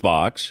batter's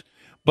box,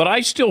 but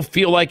I still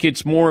feel like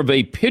it's more of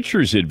a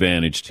pitcher's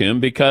advantage, Tim,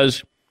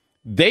 because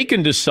they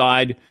can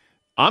decide,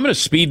 I'm going to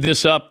speed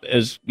this up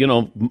as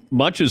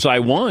much as I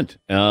want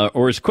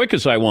or as quick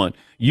as I want.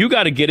 You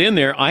got to get in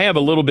there. I have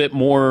a little bit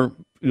more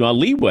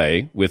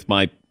leeway with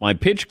my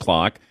pitch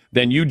clock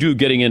than you do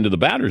getting into the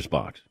batter's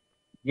box.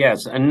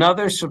 Yes,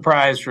 another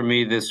surprise for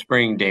me this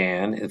spring,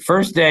 Dan. The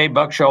first day,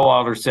 Buck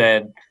Showalter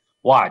said,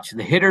 watch,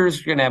 the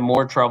hitters are going to have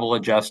more trouble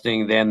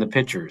adjusting than the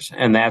pitchers,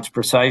 and that's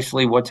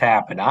precisely what's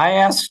happened. I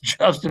asked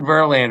Justin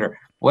Verlander,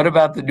 what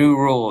about the new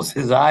rules?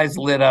 His eyes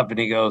lit up, and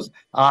he goes,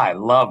 I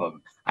love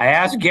them. I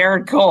asked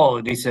Garrett Cole,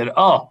 and he said,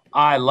 oh,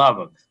 I love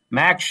them.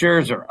 Max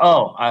Scherzer,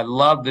 oh, I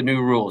love the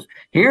new rules.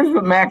 Here's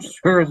what Max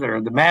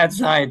Scherzer, the mad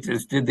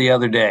scientist, did the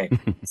other day.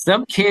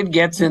 Some kid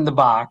gets in the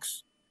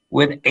box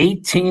with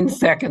 18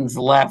 seconds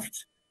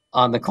left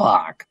on the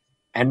clock.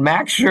 And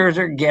Max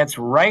Scherzer gets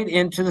right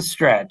into the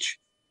stretch,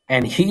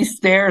 and he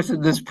stares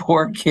at this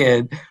poor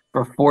kid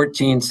for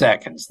 14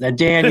 seconds. Now,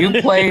 Dan,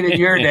 you played in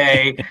your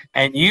day,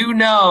 and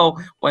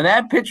when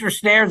that pitcher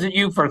stares at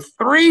you for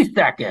 3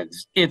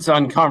 seconds, it's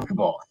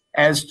uncomfortable.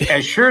 As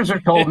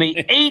Scherzer told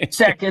me, 8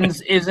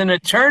 seconds is an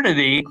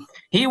eternity.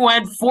 He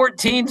went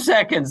 14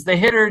 seconds. The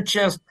hitter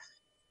just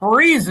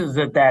freezes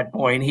at that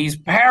point. He's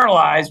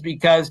paralyzed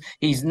because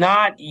he's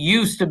not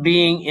used to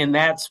being in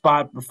that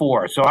spot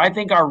before. So I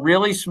think our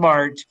really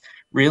smart,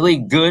 really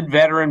good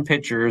veteran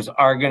pitchers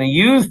are going to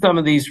use some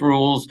of these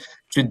rules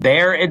to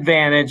their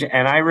advantage.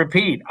 And I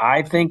repeat,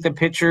 I think the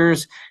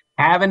pitchers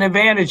have an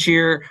advantage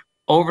here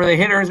over the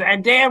hitters.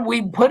 And Dan,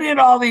 we put in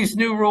all these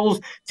new rules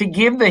to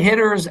give the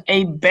hitters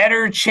a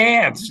better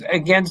chance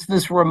against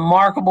this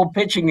remarkable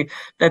pitching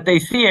that they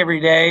see every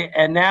day.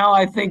 And now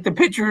I think the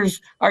pitchers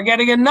are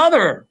getting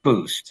another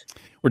boost.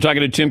 We're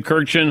talking to Tim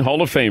Kurkjian,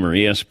 Hall of Famer,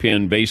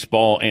 ESPN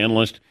baseball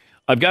analyst.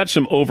 I've got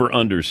some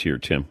over-unders here,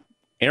 Tim.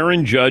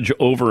 Aaron Judge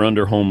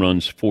over-under home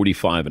runs,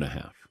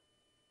 45.5.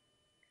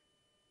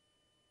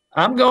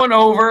 I'm going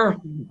over.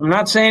 I'm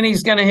not saying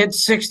he's going to hit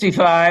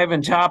 65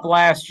 and top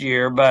last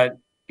year, but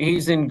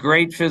he's in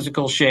great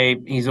physical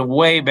shape. He's a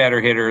way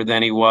better hitter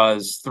than he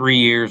was 3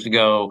 years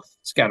ago.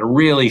 He's got a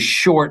really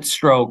short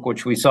stroke,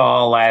 which we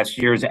saw last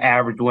year. His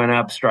average went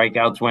up,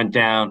 strikeouts went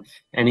down,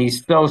 and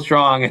he's so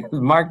strong.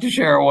 Mark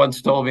Teixeira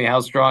once told me how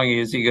strong he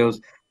is.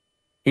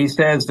 He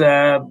says,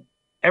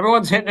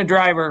 everyone's hitting a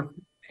driver.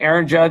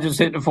 Aaron Judge is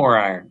hitting a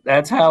 4-iron.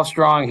 That's how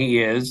strong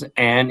he is,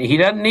 and he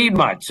doesn't need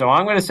much. So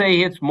I'm going to say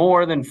he hits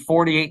more than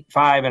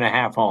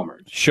 45.5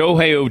 homers.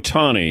 Shohei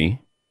Ohtani,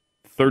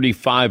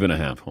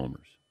 35.5 homers.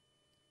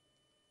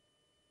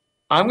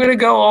 I'm going to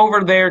go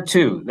over there,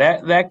 too.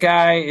 That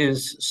guy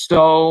is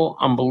so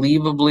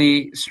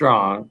unbelievably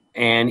strong.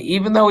 And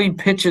even though he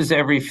pitches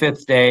every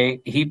fifth day,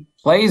 he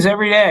plays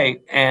every day.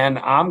 And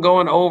I'm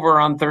going over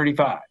on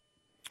 35.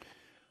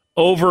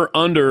 Over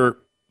under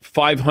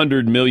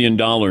 $500 million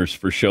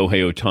for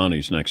Shohei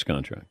Ohtani's next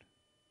contract.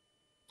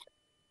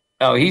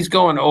 Oh, he's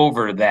going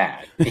over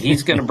that.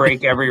 He's going to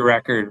break every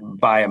record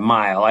by a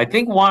mile. I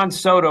think Juan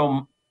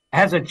Soto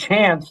has a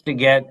chance to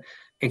get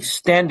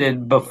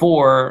extended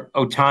before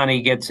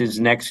Ohtani gets his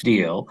next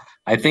deal.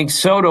 I think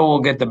Soto will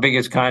get the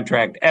biggest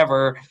contract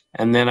ever,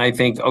 and then I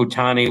think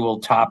Ohtani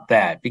will top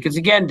that. Because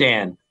again,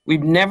 Dan,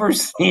 we've never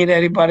seen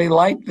anybody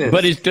like this.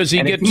 But does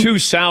he get two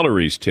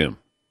salaries, Tim?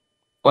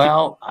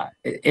 Well,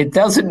 it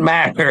doesn't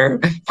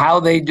matter how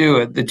they do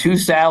it. The two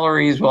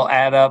salaries will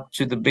add up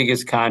to the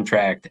biggest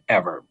contract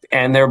ever.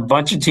 And there are a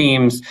bunch of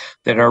teams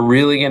that are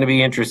really going to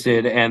be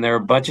interested. And there are a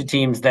bunch of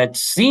teams that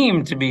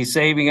seem to be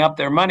saving up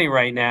their money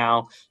right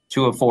now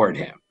to afford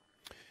him.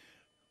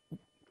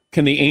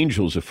 Can the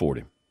Angels afford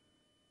him?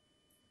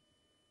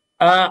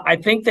 I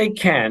think they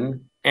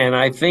can. And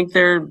I think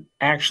they're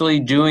actually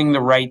doing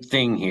the right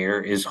thing here,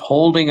 is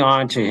holding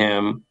on to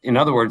him. In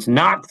other words,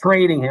 not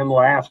trading him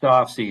last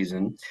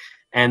offseason.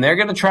 And they're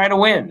going to try to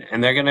win.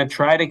 And they're going to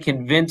try to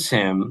convince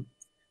him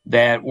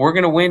that we're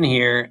going to win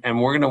here and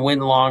we're going to win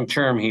long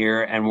term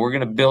here. And we're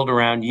going to build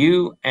around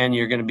you. And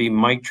you're going to be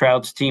Mike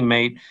Trout's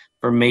teammate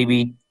for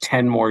maybe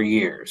 10 more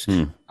years.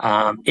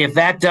 If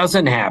that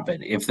doesn't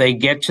happen, if they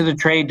get to the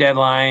trade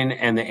deadline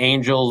and the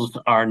Angels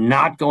are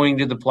not going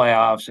to the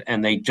playoffs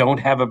and they don't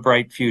have a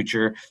bright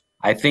future,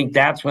 I think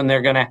that's when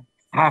they're going to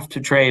have to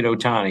trade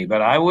Ohtani.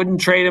 But I wouldn't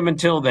trade him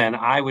until then.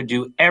 I would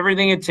do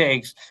everything it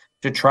takes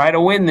to try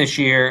to win this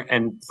year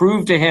and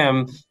prove to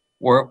him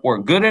we're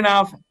good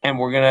enough,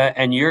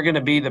 and you're gonna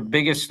be the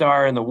biggest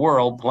star in the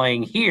world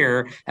playing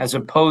here, as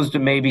opposed to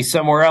maybe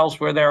somewhere else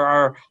where there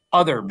are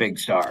other big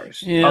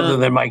stars other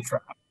than Mike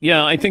Trout.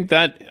 Yeah, I think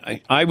that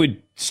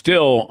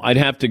I'd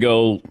have to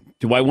go,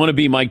 do I want to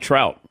be Mike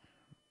Trout?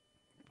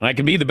 I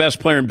can be the best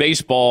player in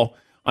baseball.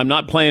 I'm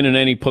not playing in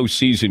any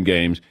postseason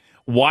games.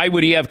 Why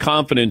would he have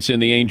confidence in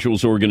the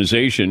Angels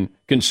organization,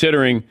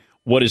 considering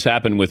what has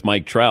happened with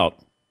Mike Trout?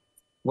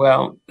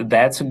 Well,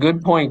 that's a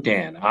good point,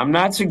 Dan. I'm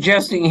not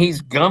suggesting he's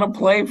going to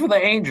play for the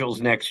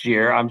Angels next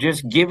year. I'm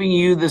just giving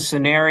you the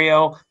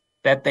scenario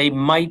that they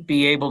might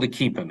be able to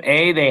keep him.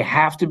 They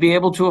have to be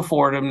able to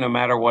afford him no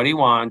matter what he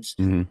wants.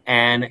 Mm-hmm.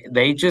 And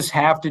they just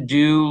have to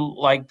do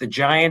like the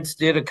Giants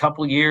did a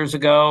couple years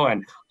ago,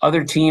 and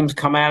other teams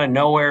come out of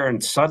nowhere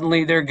and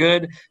suddenly they're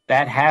good.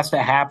 That has to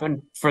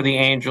happen for the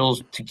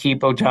Angels to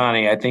keep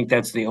Ohtani. I think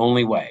that's the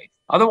only way.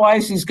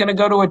 Otherwise, he's going to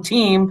go to a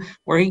team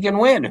where he can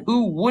win.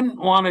 Who wouldn't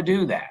want to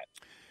do that?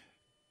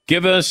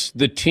 Give us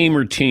the team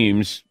or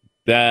teams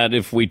that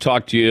if we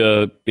talk to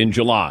you in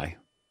July,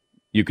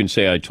 you can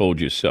say, I told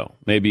you so.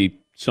 Maybe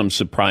some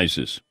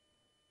surprises.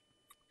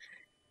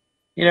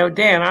 You know,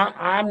 Dan,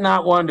 I'm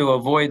not one to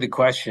avoid the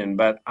question,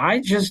 but I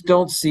just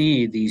don't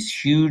see these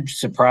huge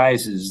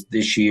surprises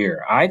this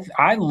year.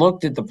 I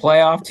looked at the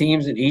playoff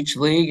teams in each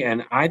league,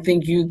 and I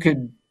think you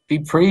could be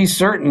pretty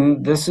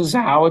certain this is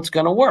how it's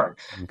going to work.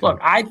 Okay. Look,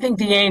 I think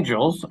the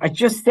Angels, I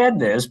just said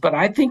this, but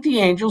I think the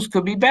Angels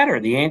could be better.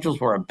 The Angels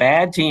were a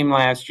bad team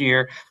last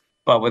year,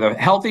 but with a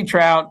healthy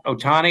Trout,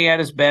 Ohtani at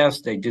his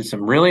best, they did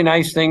some really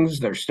nice things.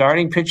 Their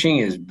starting pitching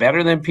is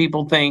better than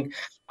people think.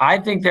 I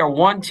think they're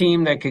one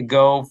team that could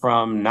go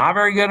from not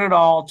very good at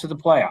all to the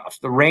playoffs.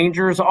 The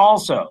Rangers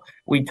also.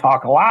 We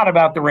talk a lot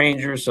about the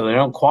Rangers, so they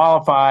don't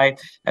qualify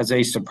as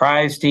a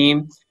surprise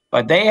team.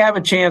 But they have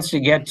a chance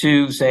to get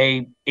to,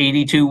 say,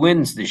 82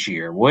 wins this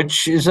year,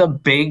 which is a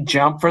big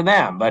jump for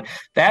them. But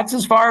that's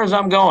as far as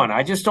I'm going.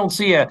 I just don't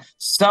see a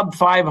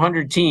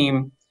sub-500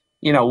 team,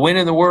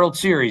 winning the World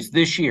Series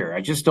this year.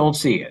 I just don't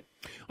see it.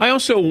 I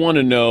also want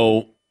to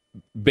know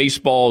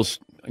baseball's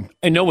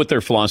 – I know what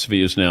their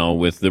philosophy is now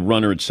with the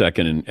runner at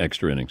second and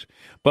extra innings.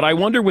 But I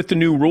wonder with the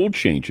new rule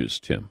changes,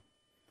 Tim,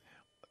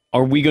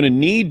 are we going to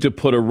need to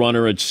put a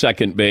runner at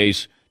second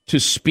base to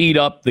speed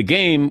up the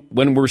game?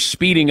 When we're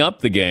speeding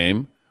up the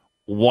game,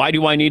 why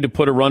do I need to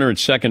put a runner at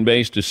second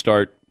base to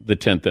start the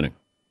 10th inning?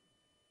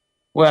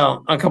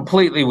 Well, I'm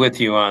completely with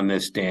you on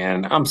this,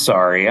 Dan. I'm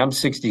sorry. I'm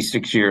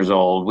 66 years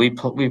old. We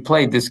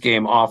played this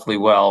game awfully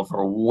well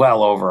for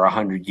well over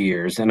 100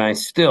 years, and I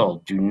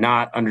still do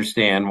not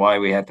understand why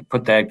we had to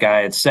put that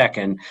guy at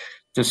second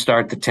to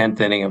start the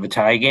 10th inning of a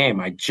tie game.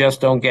 I just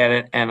don't get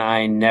it, and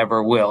I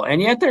never will. And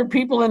yet there are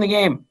people in the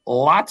game,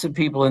 lots of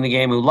people in the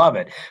game who love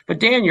it. But,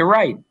 Dan, you're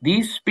right.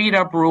 These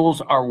speed-up rules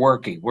are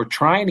working. We're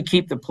trying to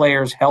keep the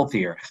players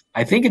healthier.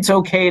 I think it's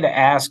okay to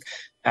ask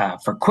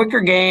for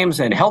quicker games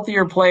and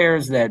healthier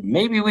players that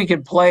maybe we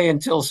could play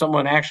until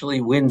someone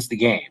actually wins the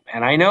game.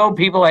 And I know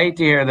people hate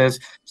to hear this.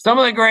 Some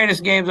of the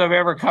greatest games I've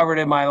ever covered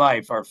in my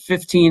life are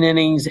 15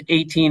 innings,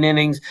 18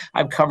 innings.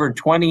 I've covered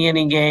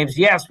 20-inning games.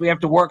 Yes, we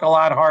have to work a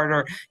lot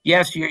harder.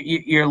 Yes,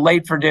 you're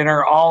late for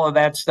dinner, all of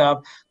that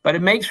stuff. But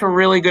it makes for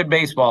really good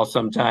baseball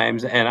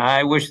sometimes, and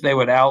I wish they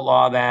would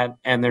outlaw that,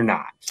 and they're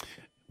not.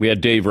 We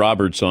had Dave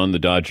Roberts on, the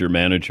Dodger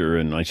manager,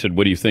 and I said,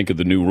 what do you think of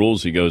the new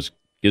rules? He goes,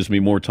 gives me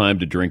more time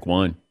to drink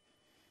wine.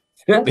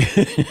 All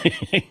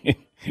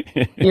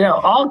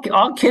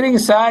kidding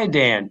aside,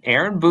 Dan,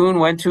 Aaron Boone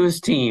went to his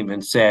team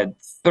and said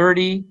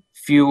 30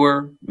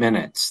 fewer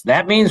minutes.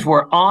 That means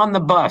we're on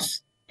the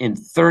bus in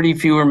 30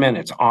 fewer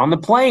minutes. On the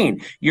plane,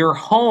 you're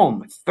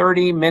home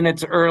 30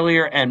 minutes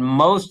earlier. And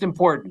most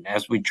important,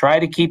 as we try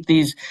to keep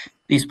these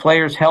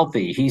players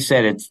healthy, he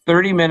said it's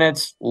 30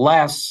 minutes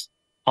less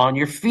on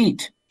your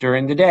feet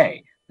during the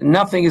day.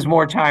 Nothing is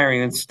more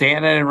tiring than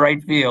standing in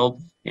right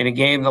field in a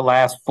game that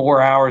lasts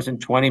 4 hours and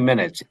 20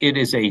 minutes. It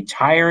is a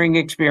tiring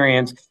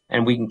experience,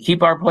 and we can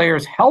keep our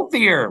players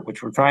healthier,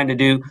 which we're trying to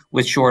do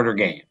with shorter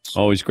games.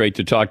 Always great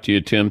to talk to you,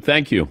 Tim.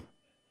 Thank you.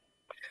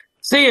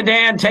 See you,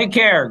 Dan. Take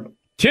care.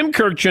 Tim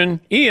Kurkjian,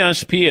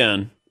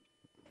 ESPN.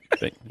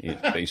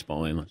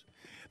 Baseball analyst.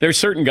 There's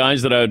certain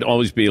guys that I'd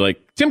always be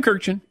like, Tim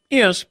Kurkjian,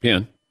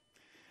 ESPN.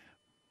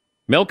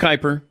 Mel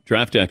Kiper,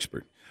 draft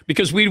expert.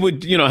 Because we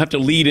would, have to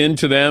lead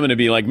into them and it'd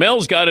be like,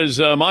 Mel's got his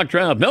mock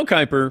draft. Mel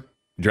Kiper,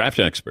 draft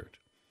expert.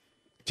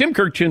 Tim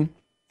Kurkjian,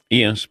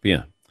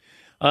 ESPN.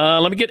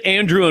 Let me get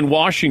Andrew in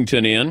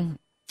Washington in.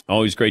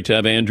 Always great to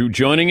have Andrew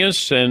joining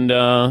us. And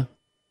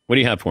what do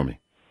you have for me?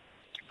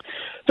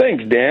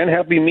 Thanks, Dan.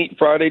 Happy Meat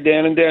Friday,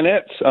 Dan and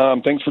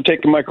Danettes. Thanks for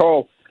taking my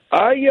call.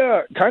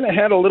 I kind of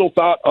had a little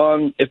thought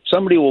on if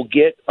somebody will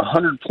get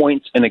 100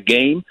 points in a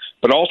game,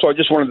 but also I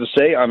just wanted to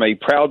say I'm a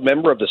proud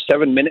member of the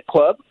 7-Minute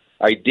Club.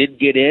 I did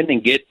get in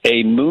and get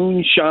a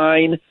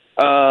moonshine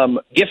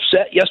gift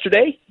set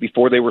yesterday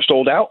before they were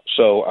sold out,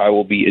 so I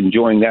will be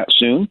enjoying that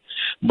soon.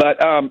 But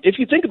if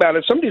you think about it,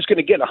 if somebody's going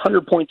to get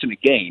 100 points in a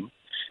game,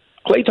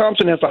 Klay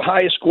Thompson has the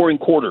highest scoring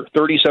quarter,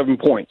 37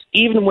 points.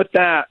 Even with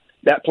that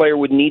player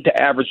would need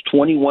to average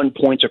 21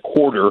 points a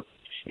quarter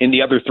in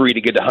the other three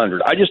to get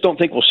 100. I just don't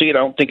think we'll see it. I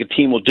don't think a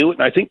team will do it,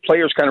 and I think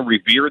players kind of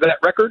revere that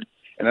record.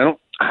 And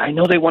I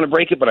know they want to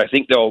break it, but I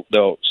think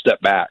they'll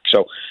step back.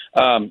 So,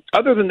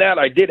 other than that,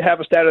 I did have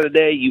a stat of the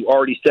day. You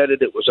already said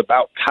it. It was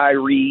about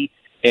Kyrie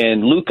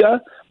and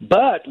Luka.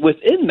 But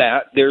within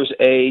that, there's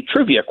a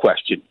trivia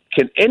question.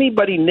 Can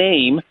anybody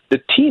name the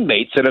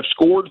teammates that have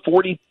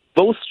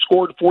both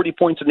scored 40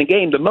 points in the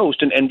game the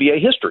most in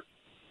NBA history?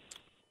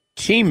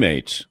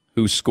 Teammates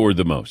who scored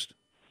the most.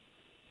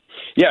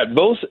 Yeah,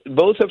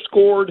 both have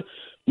scored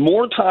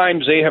more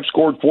times. They have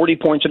scored 40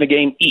 points in a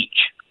game each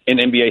in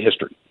NBA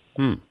history.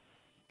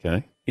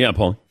 Okay. Yeah,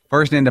 Paul.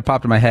 First name that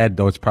popped in my head,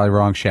 though it's probably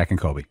wrong, Shaq and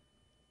Kobe.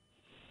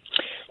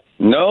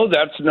 No,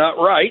 that's not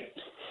right.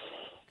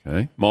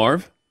 Okay.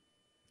 Marv?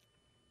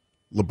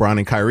 LeBron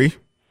and Kyrie?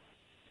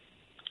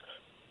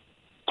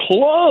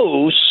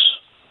 Close,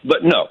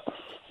 but no.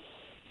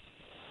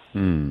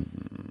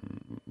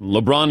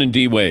 LeBron and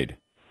D. Wade?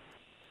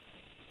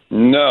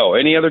 No.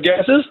 Any other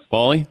guesses?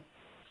 Paulie?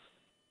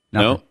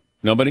 No.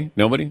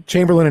 Nobody?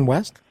 Chamberlain and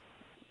West?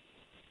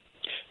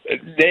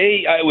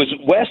 It was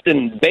West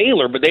and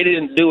Baylor, but they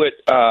didn't do it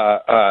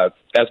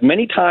as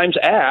many times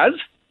as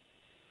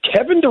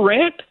Kevin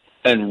Durant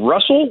and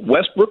Russell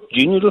Westbrook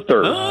Jr. III.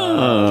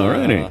 Oh, all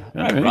righty. All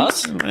right.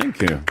 Russ.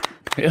 Thank you.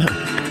 Yeah.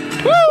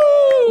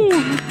 Woo!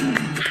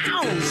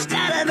 Ow!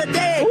 Stat of the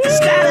day!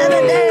 Stat of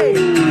the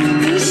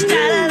day!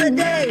 Stat of the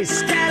day!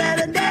 Stat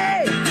of the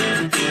day!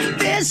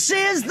 This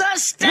is the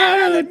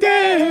stat of the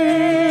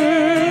day!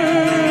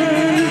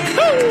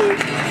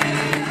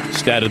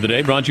 Stat of the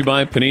day brought to you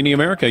by Panini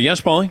America.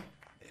 Yes, Paulie?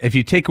 If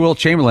you take Wilt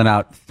Chamberlain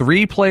out,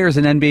 3 players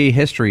in NBA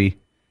history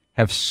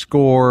have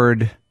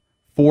scored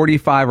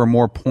 45 or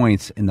more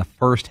points in the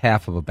first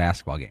half of a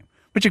basketball game.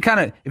 Which you kind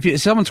of, if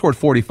someone scored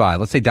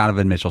 45, let's say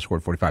Donovan Mitchell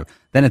scored 45,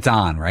 then it's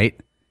on, right?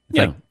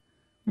 It's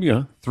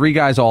yeah. 3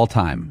 guys all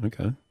time.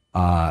 Okay.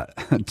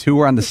 2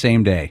 were on the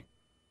same day.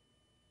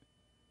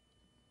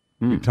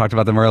 We talked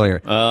about them earlier.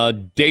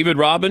 David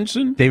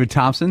Robinson? David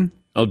Thompson.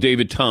 Oh,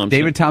 David Thompson.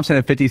 David Thompson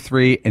had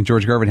 53, and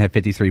George Gervin had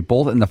 53,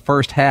 both in the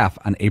first half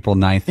on April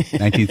 9th,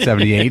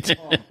 1978.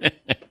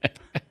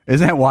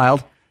 Isn't that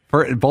wild?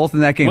 Both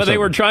in that game. Well, they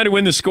were trying to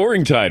win the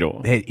scoring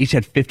title. They each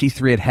had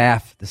 53 at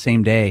half the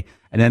same day.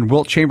 And then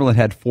Wilt Chamberlain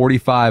had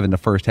 45 in the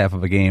first half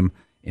of a game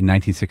in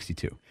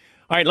 1962.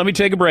 All right, let me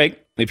take a break.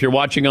 If you're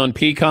watching on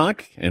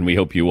Peacock, and we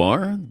hope you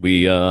are,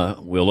 we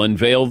will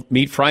unveil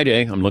Meat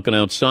Friday. I'm looking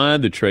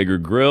outside, the Traeger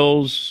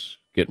grills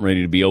getting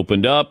ready to be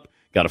opened up.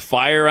 Got a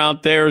fire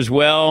out there as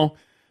well.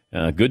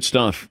 Good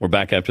stuff. We're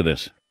back after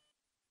this.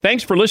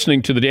 Thanks for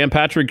listening to the Dan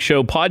Patrick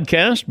Show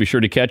podcast. Be sure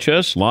to catch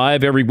us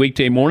live every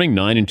weekday morning,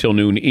 9 until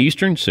noon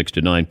Eastern, 6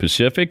 to 9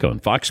 Pacific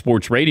on Fox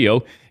Sports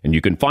Radio. And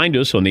you can find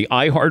us on the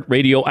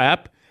iHeartRadio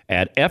app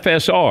at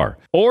FSR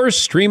or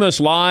stream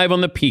us live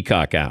on the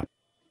Peacock app.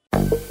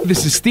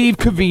 This is Steve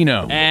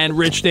Covino and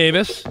Rich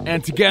Davis,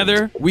 and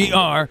together we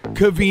are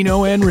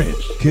Covino and Rich.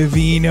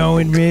 Covino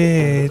and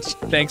Rich.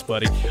 Thanks,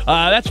 buddy.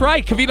 That's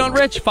right, Covino and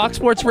Rich, Fox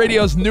Sports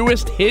Radio's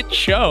newest hit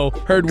show.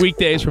 Heard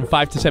weekdays from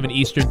 5 to 7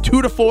 Eastern,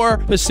 2 to 4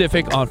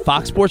 Pacific on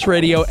Fox Sports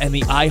Radio and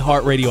the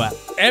iHeartRadio app.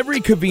 Every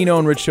Covino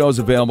and Rich show is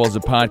available as a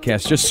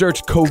podcast. Just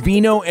search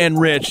Covino and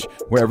Rich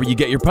wherever you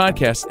get your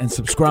podcasts and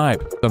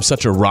subscribe. I'm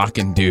such a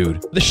rockin'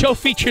 dude. The show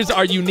features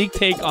our unique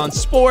take on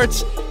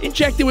sports,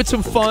 injected with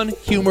some fun,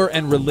 humor,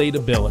 and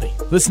relatability.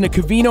 Listen to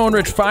Covino and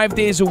Rich 5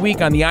 days a week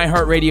on the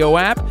iHeartRadio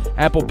app,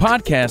 Apple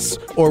Podcasts,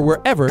 or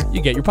wherever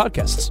you get your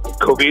podcasts.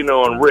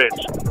 Covino and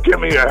Rich, give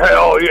me a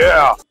hell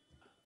yeah.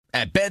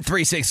 At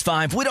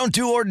Bet365, we don't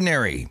do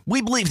ordinary.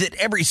 We believe that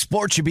every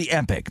sport should be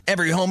epic.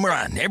 Every home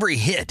run, every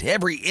hit,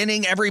 every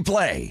inning, every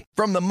play.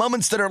 From the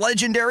moments that are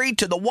legendary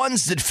to the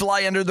ones that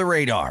fly under the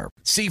radar.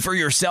 See for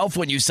yourself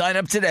when you sign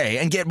up today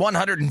and get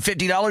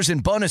 $150 in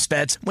bonus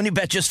bets when you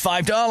bet just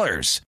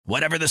 $5.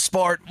 Whatever the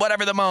sport,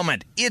 whatever the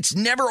moment, it's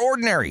never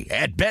ordinary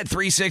at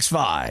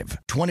Bet365.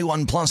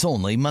 21 plus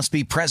only. Must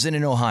be present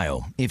in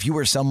Ohio. If you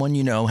or someone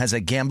you know has a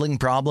gambling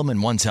problem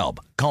and wants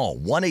help, call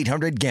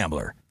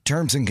 1-800-GAMBLER.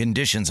 Terms and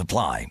conditions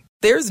apply.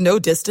 There's no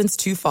distance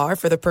too far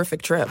for the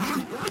perfect trip.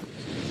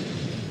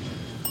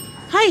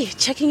 Hi,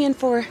 checking in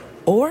for...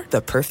 Or the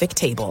perfect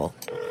table.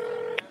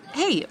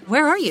 Hey,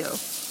 where are you?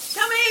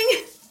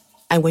 Coming!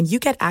 And when you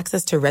get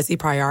access to Resi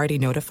Priority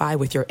Notify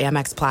with your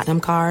Amex Platinum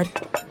card...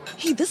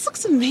 Hey, this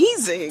looks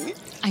amazing.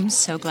 I'm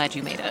so glad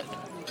you made it.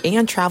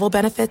 And travel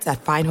benefits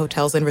at fine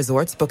hotels and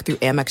resorts booked through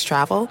Amex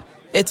Travel,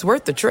 it's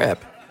worth the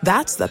trip.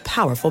 That's the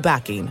powerful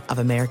backing of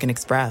American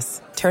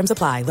Express. Terms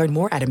apply. Learn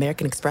more at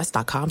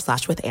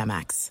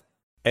americanexpress.com/withAmex.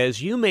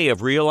 As you may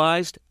have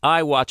realized,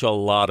 I watch a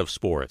lot of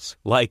sports.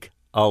 Like,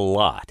 a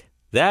lot.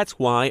 That's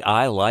why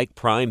I like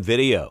Prime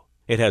Video.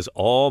 It has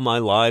all my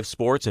live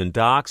sports and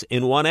docs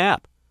in one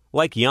app.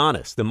 Like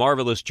Giannis, The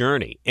Marvelous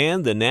Journey,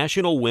 and the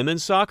National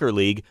Women's Soccer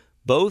League,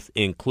 both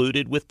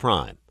included with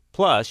Prime.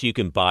 Plus, you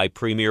can buy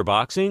Premier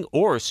Boxing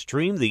or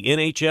stream the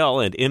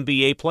NHL and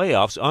NBA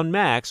playoffs on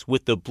Max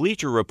with the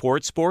Bleacher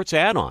Report Sports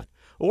add-on,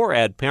 or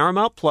add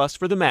Paramount Plus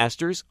for the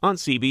Masters on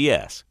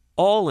CBS.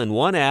 All in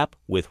one app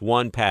with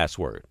one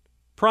password.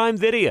 Prime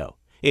Video.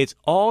 It's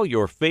all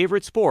your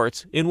favorite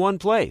sports in one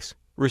place.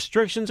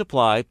 Restrictions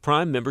apply.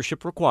 Prime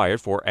membership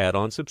required for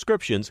add-on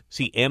subscriptions.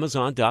 See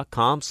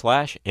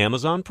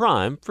Amazon.com/Amazon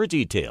Prime for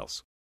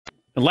details.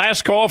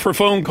 Last call for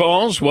phone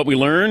calls. What we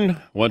learned,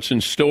 what's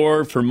in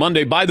store for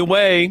Monday. By the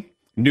way,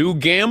 new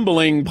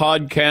gambling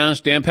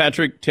podcast, Dan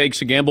Patrick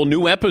Takes a Gamble,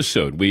 new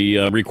episode. We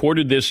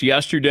recorded this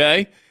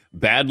yesterday.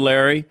 Bad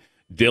Larry,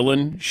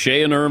 Dylan,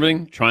 Shay, and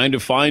Irving trying to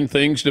find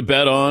things to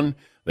bet on.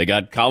 They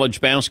got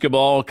college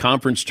basketball,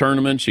 conference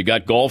tournaments. You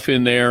got golf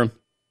in there.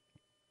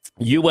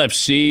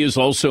 UFC is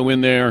also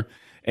in there.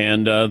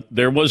 And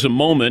there was a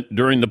moment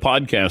during the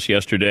podcast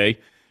yesterday.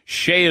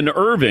 Shay and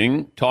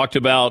Irving talked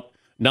about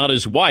not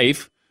his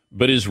wife,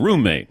 but his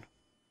roommate.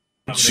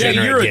 Shay,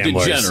 you're a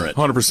degenerate.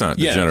 100%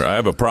 degenerate. I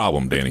have a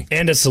problem, Danny.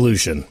 And a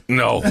solution.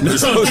 No,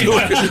 there's no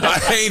solution.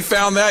 I ain't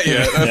found that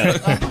yet.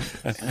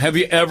 Have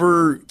you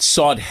ever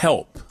sought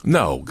help?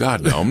 No,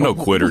 God, no. I'm no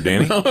quitter,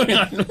 Danny.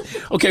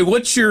 Okay,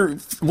 what's your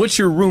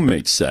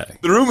roommate say?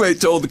 The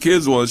roommate told the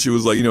kids once, she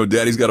was like,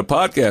 Daddy's got a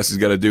podcast he's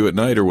got to do at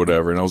night or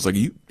whatever. And I was like,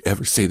 you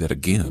ever say that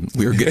again?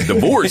 We are getting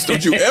divorced.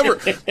 Don't you ever?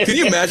 Can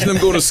you imagine them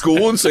going to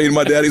school and saying,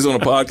 my daddy's on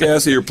a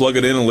podcast, here, plug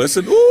it in and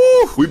listen?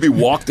 Ooh, we'd be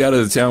walked out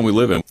of the town we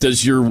live in.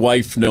 Does your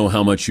wife know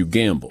how much you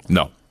gamble?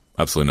 No,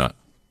 absolutely not.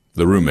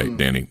 The roommate,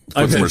 Danny.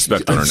 Put some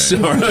respect on her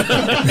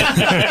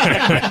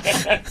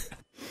name.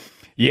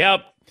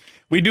 Yep.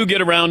 We do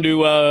get around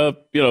to,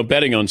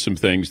 betting on some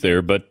things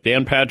there, but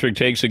Dan Patrick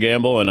Takes a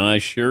Gamble, and I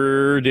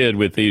sure did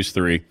with these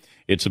three.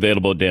 It's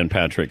available at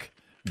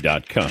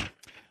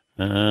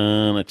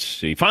danpatrick.com. Let's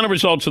see. Final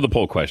results of the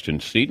poll question.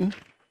 Seton?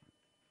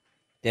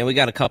 Dan, we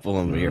got a couple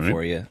of them here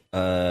for you.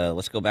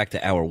 Let's go back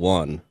to hour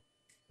one.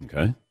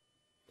 Okay.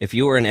 If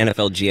you were an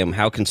NFL GM,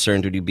 how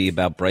concerned would you be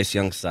about Bryce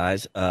Young's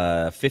size?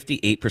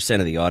 58%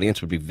 of the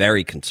audience would be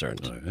very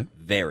concerned. Okay.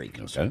 Very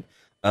concerned. Okay.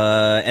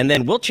 And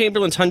then Wilt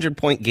Chamberlain's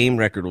 100-point game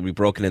record will be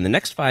broken in the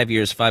next 5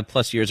 years,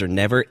 5+ years, or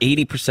never.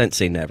 80%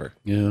 say never.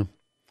 Yeah.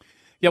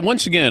 Yeah,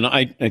 once again,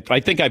 I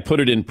think I put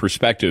it in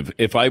perspective.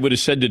 If I would have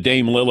said to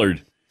Dame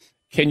Lillard,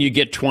 can you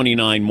get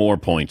 29 more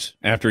points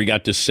after he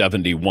got to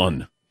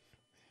 71?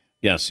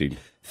 Yes.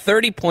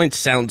 30 points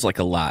sounds like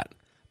a lot,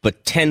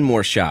 but 10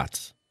 more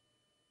shots.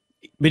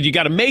 But you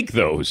got to make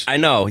those. I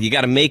know, you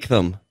got to make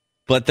them.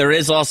 But there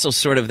is also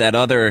sort of that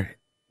other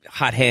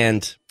hot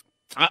hand.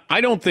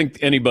 I don't think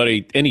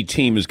any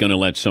team is going to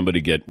let somebody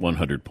get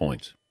 100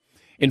 points.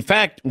 In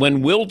fact,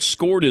 when Wilt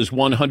scored his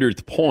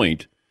 100th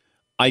point,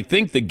 I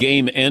think the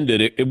game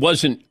ended. It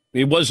wasn't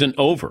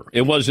over.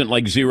 It wasn't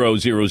like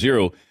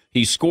 0-0-0.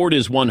 He scored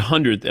his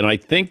 100th, and I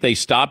think they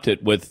stopped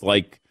it with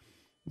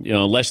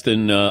less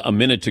than a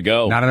minute to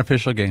go. Not an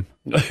official game.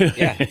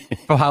 Yeah.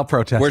 Ohio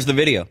protest. Where's the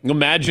video?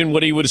 Imagine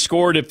what he would have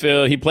scored if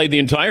he played the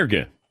entire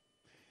game.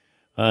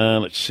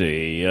 Let's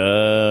see.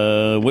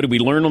 What did we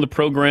learn on the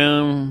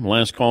program?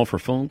 Last call for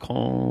phone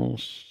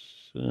calls.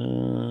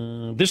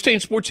 This day in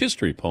sports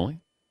history, Paulie.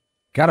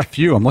 Got a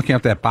few. I'm looking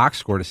up that box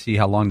score to see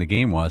how long the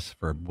game was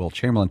for Wilt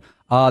Chamberlain.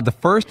 The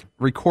first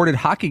recorded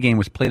hockey game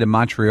was played in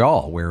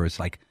Montreal, where it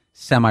was like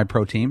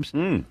semi-pro teams.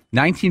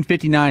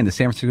 1959, the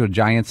San Francisco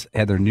Giants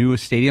had their new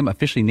stadium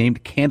officially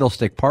named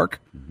Candlestick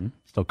Park.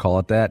 Still call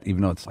it that,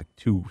 even though it's like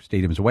 2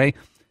 stadiums away.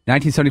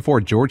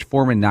 1974, George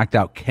Foreman knocked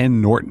out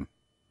Ken Norton.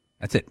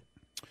 That's it.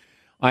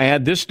 I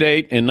had this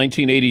date in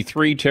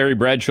 1983. Terry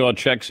Bradshaw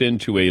checks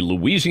into a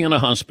Louisiana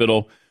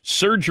hospital,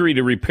 surgery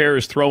to repair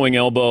his throwing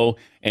elbow,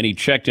 and he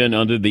checked in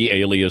under the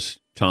alias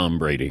Tom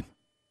Brady.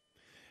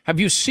 Have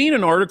you seen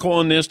an article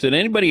on this? Did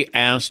anybody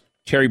ask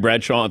Terry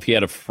Bradshaw if he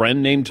had a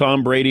friend named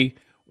Tom Brady?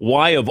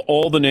 Why, of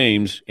all the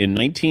names in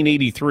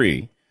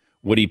 1983,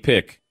 would he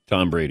pick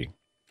Tom Brady?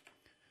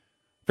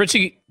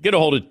 Fritzy, get a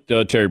hold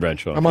of Terry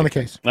Bradshaw. I'm on the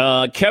case.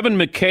 Kevin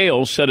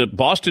McHale set a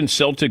Boston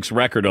Celtics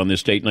record on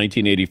this date,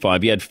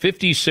 1985. He had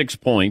 56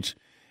 points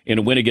in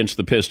a win against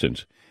the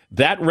Pistons.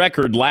 That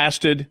record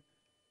lasted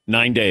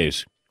 9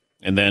 days,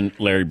 and then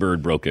Larry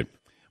Bird broke it.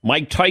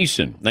 Mike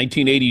Tyson,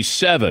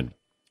 1987,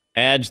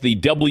 adds the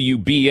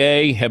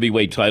WBA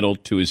heavyweight title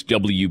to his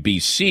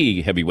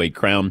WBC heavyweight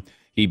crown.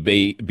 He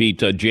beat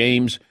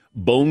James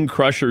Bone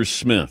Crusher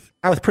Smith.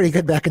 I was pretty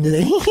good back in the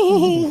day.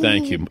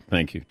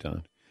 Thank you,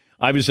 Todd.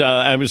 I was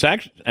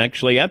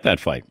actually at that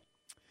fight.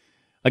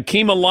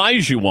 Akeem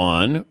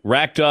Olajuwon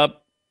racked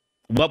up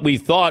what we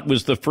thought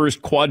was the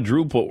first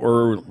quadruple,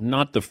 or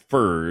not the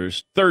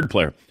first, third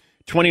player.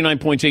 29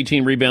 points,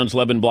 18 rebounds,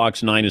 11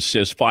 blocks, 9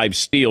 assists, 5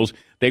 steals.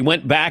 They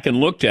went back and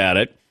looked at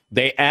it.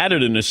 They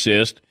added an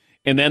assist,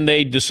 and then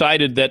they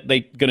decided that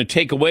they're going to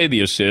take away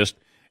the assist.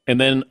 And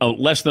then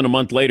less than a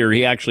month later,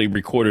 he actually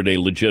recorded a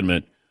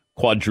legitimate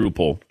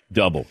quadruple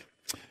double.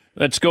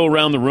 Let's go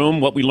around the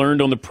room, what we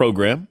learned on the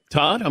program.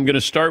 Todd, I'm going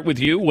to start with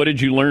you. What did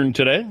you learn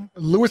today?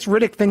 Louis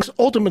Riddick thinks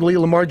ultimately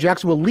Lamar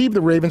Jackson will leave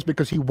the Ravens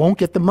because he won't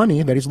get the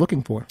money that he's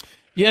looking for.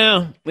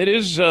 Yeah, it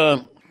is.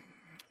 I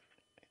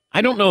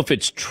don't know if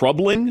it's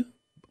troubling.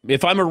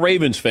 If I'm a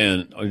Ravens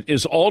fan,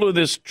 is all of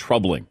this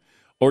troubling?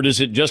 Or does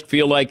it just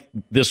feel like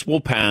this will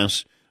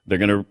pass? They're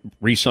going to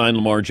re-sign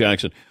Lamar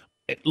Jackson.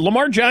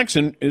 Lamar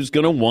Jackson is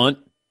going to want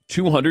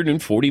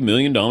 $240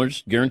 million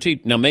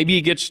guaranteed. Now, maybe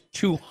he gets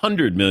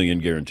 $200 million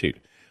guaranteed.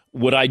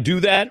 Would I do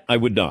that? I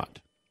would not.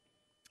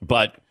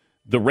 But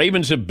the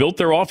Ravens have built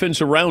their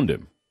offense around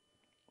him.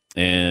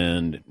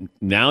 And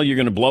now you're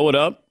going to blow it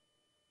up?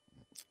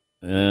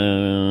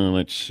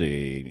 Let's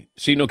see.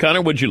 Seton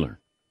O'Connor, what'd you learn?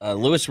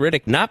 Louis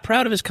Riddick, not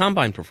proud of his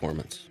combine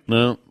performance.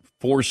 No,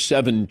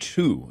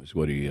 4.72 is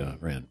what he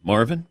ran.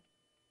 Marvin?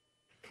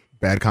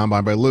 Bad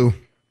combine by Lou.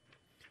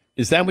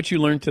 Is that what you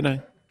learned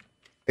today?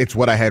 It's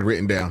what I had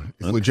written down.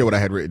 It's legit what I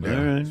had written down.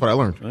 All right. That's what I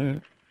learned. All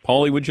right.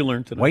 Paulie, what'd you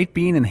learn today? White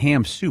bean and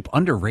ham soup,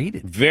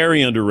 underrated.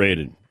 Very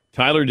underrated.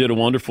 Tyler did a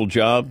wonderful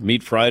job.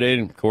 Meat Friday,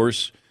 and of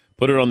course,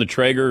 put it on the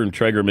Traeger, and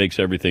Traeger makes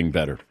everything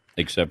better.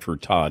 Except for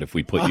Todd, if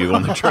we put you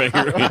on the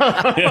Traeger.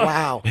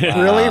 Wow.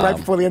 Really? Right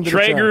before the end of the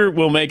show? Traeger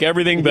will make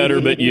everything better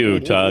but you,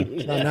 Todd.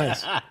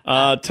 Nice.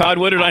 Todd,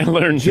 what did I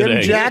learn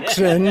today? Jim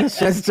Jackson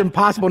says it's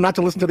impossible not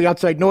to listen to the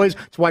outside noise.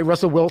 It's why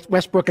Russell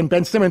Westbrook and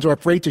Ben Simmons are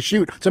afraid to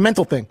shoot. It's a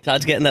mental thing.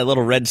 Todd's getting that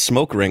little red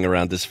smoke ring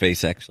around his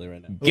face, actually,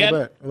 right now.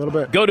 A little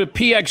bit. Go to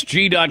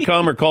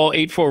pxg.com or call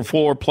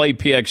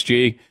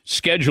 844-PLAY-PXG.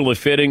 Schedule a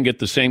fitting. Get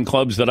the same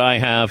clubs that I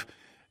have.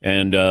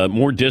 And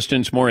more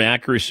distance, more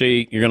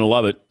accuracy. You're going to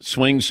love it.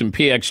 Swing some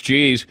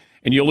PXGs,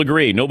 and you'll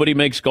agree. Nobody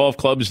makes golf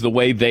clubs the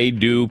way they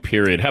do,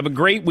 period. Have a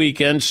great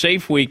weekend,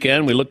 safe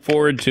weekend. We look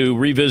forward to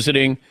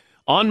revisiting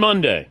on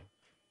Monday.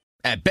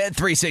 At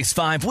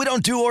Bet365, we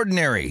don't do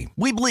ordinary.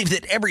 We believe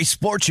that every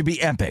sport should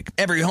be epic.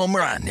 Every home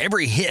run,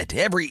 every hit,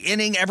 every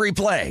inning, every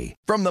play.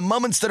 From the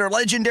moments that are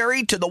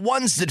legendary to the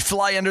ones that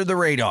fly under the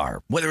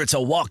radar. Whether it's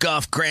a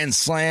walk-off grand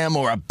slam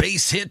or a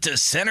base hit to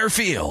center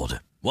field.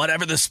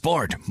 Whatever the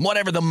sport,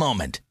 whatever the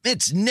moment,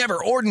 it's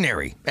never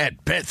ordinary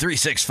at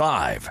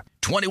Bet365.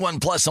 21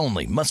 plus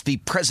only. Must be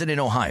present in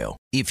Ohio.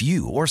 If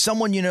you or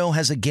someone you know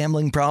has a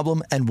gambling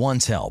problem and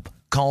wants help,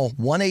 call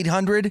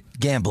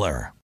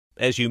 1-800-GAMBLER.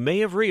 As you may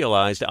have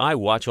realized, I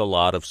watch a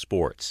lot of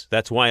sports.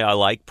 That's why I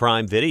like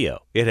Prime Video.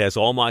 It has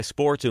all my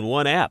sports in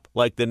one app,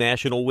 like the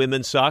National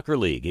Women's Soccer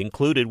League,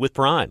 included with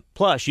Prime.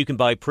 Plus, you can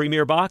buy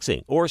Premier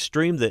Boxing or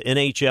stream the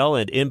NHL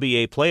and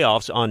NBA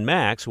playoffs on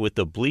Max with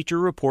the Bleacher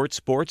Report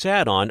Sports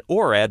add-on,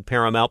 or add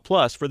Paramount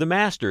Plus for the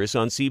Masters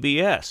on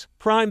CBS.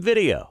 Prime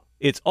Video.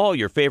 It's all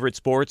your favorite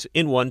sports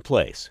in one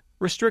place.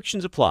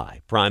 Restrictions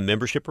apply. Prime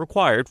membership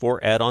required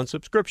for add-on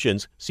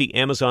subscriptions. See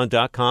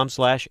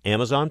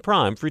Amazon.com/Amazon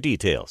Prime for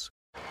details.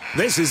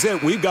 This is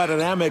it. We've got an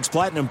Amex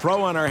Platinum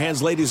Pro on our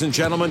hands, ladies and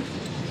gentlemen.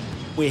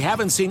 We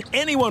haven't seen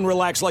anyone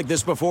relax like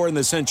this before in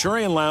the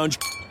Centurion Lounge.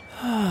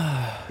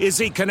 Is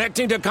he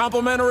connecting to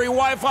complimentary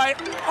Wi-Fi?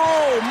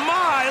 Oh,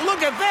 my!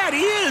 Look at that!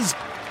 He is!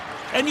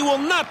 And you will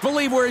not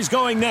believe where he's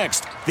going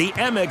next. The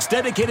Amex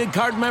dedicated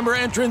card member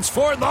entrance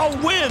for the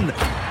win.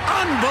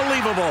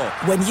 Unbelievable.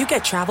 When you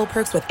get travel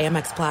perks with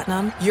Amex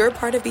Platinum, you're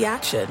part of the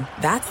action.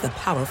 That's the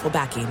powerful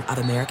backing of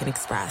American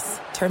Express.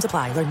 Terms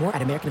apply. Learn more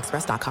at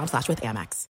americanexpress.com/withAmex.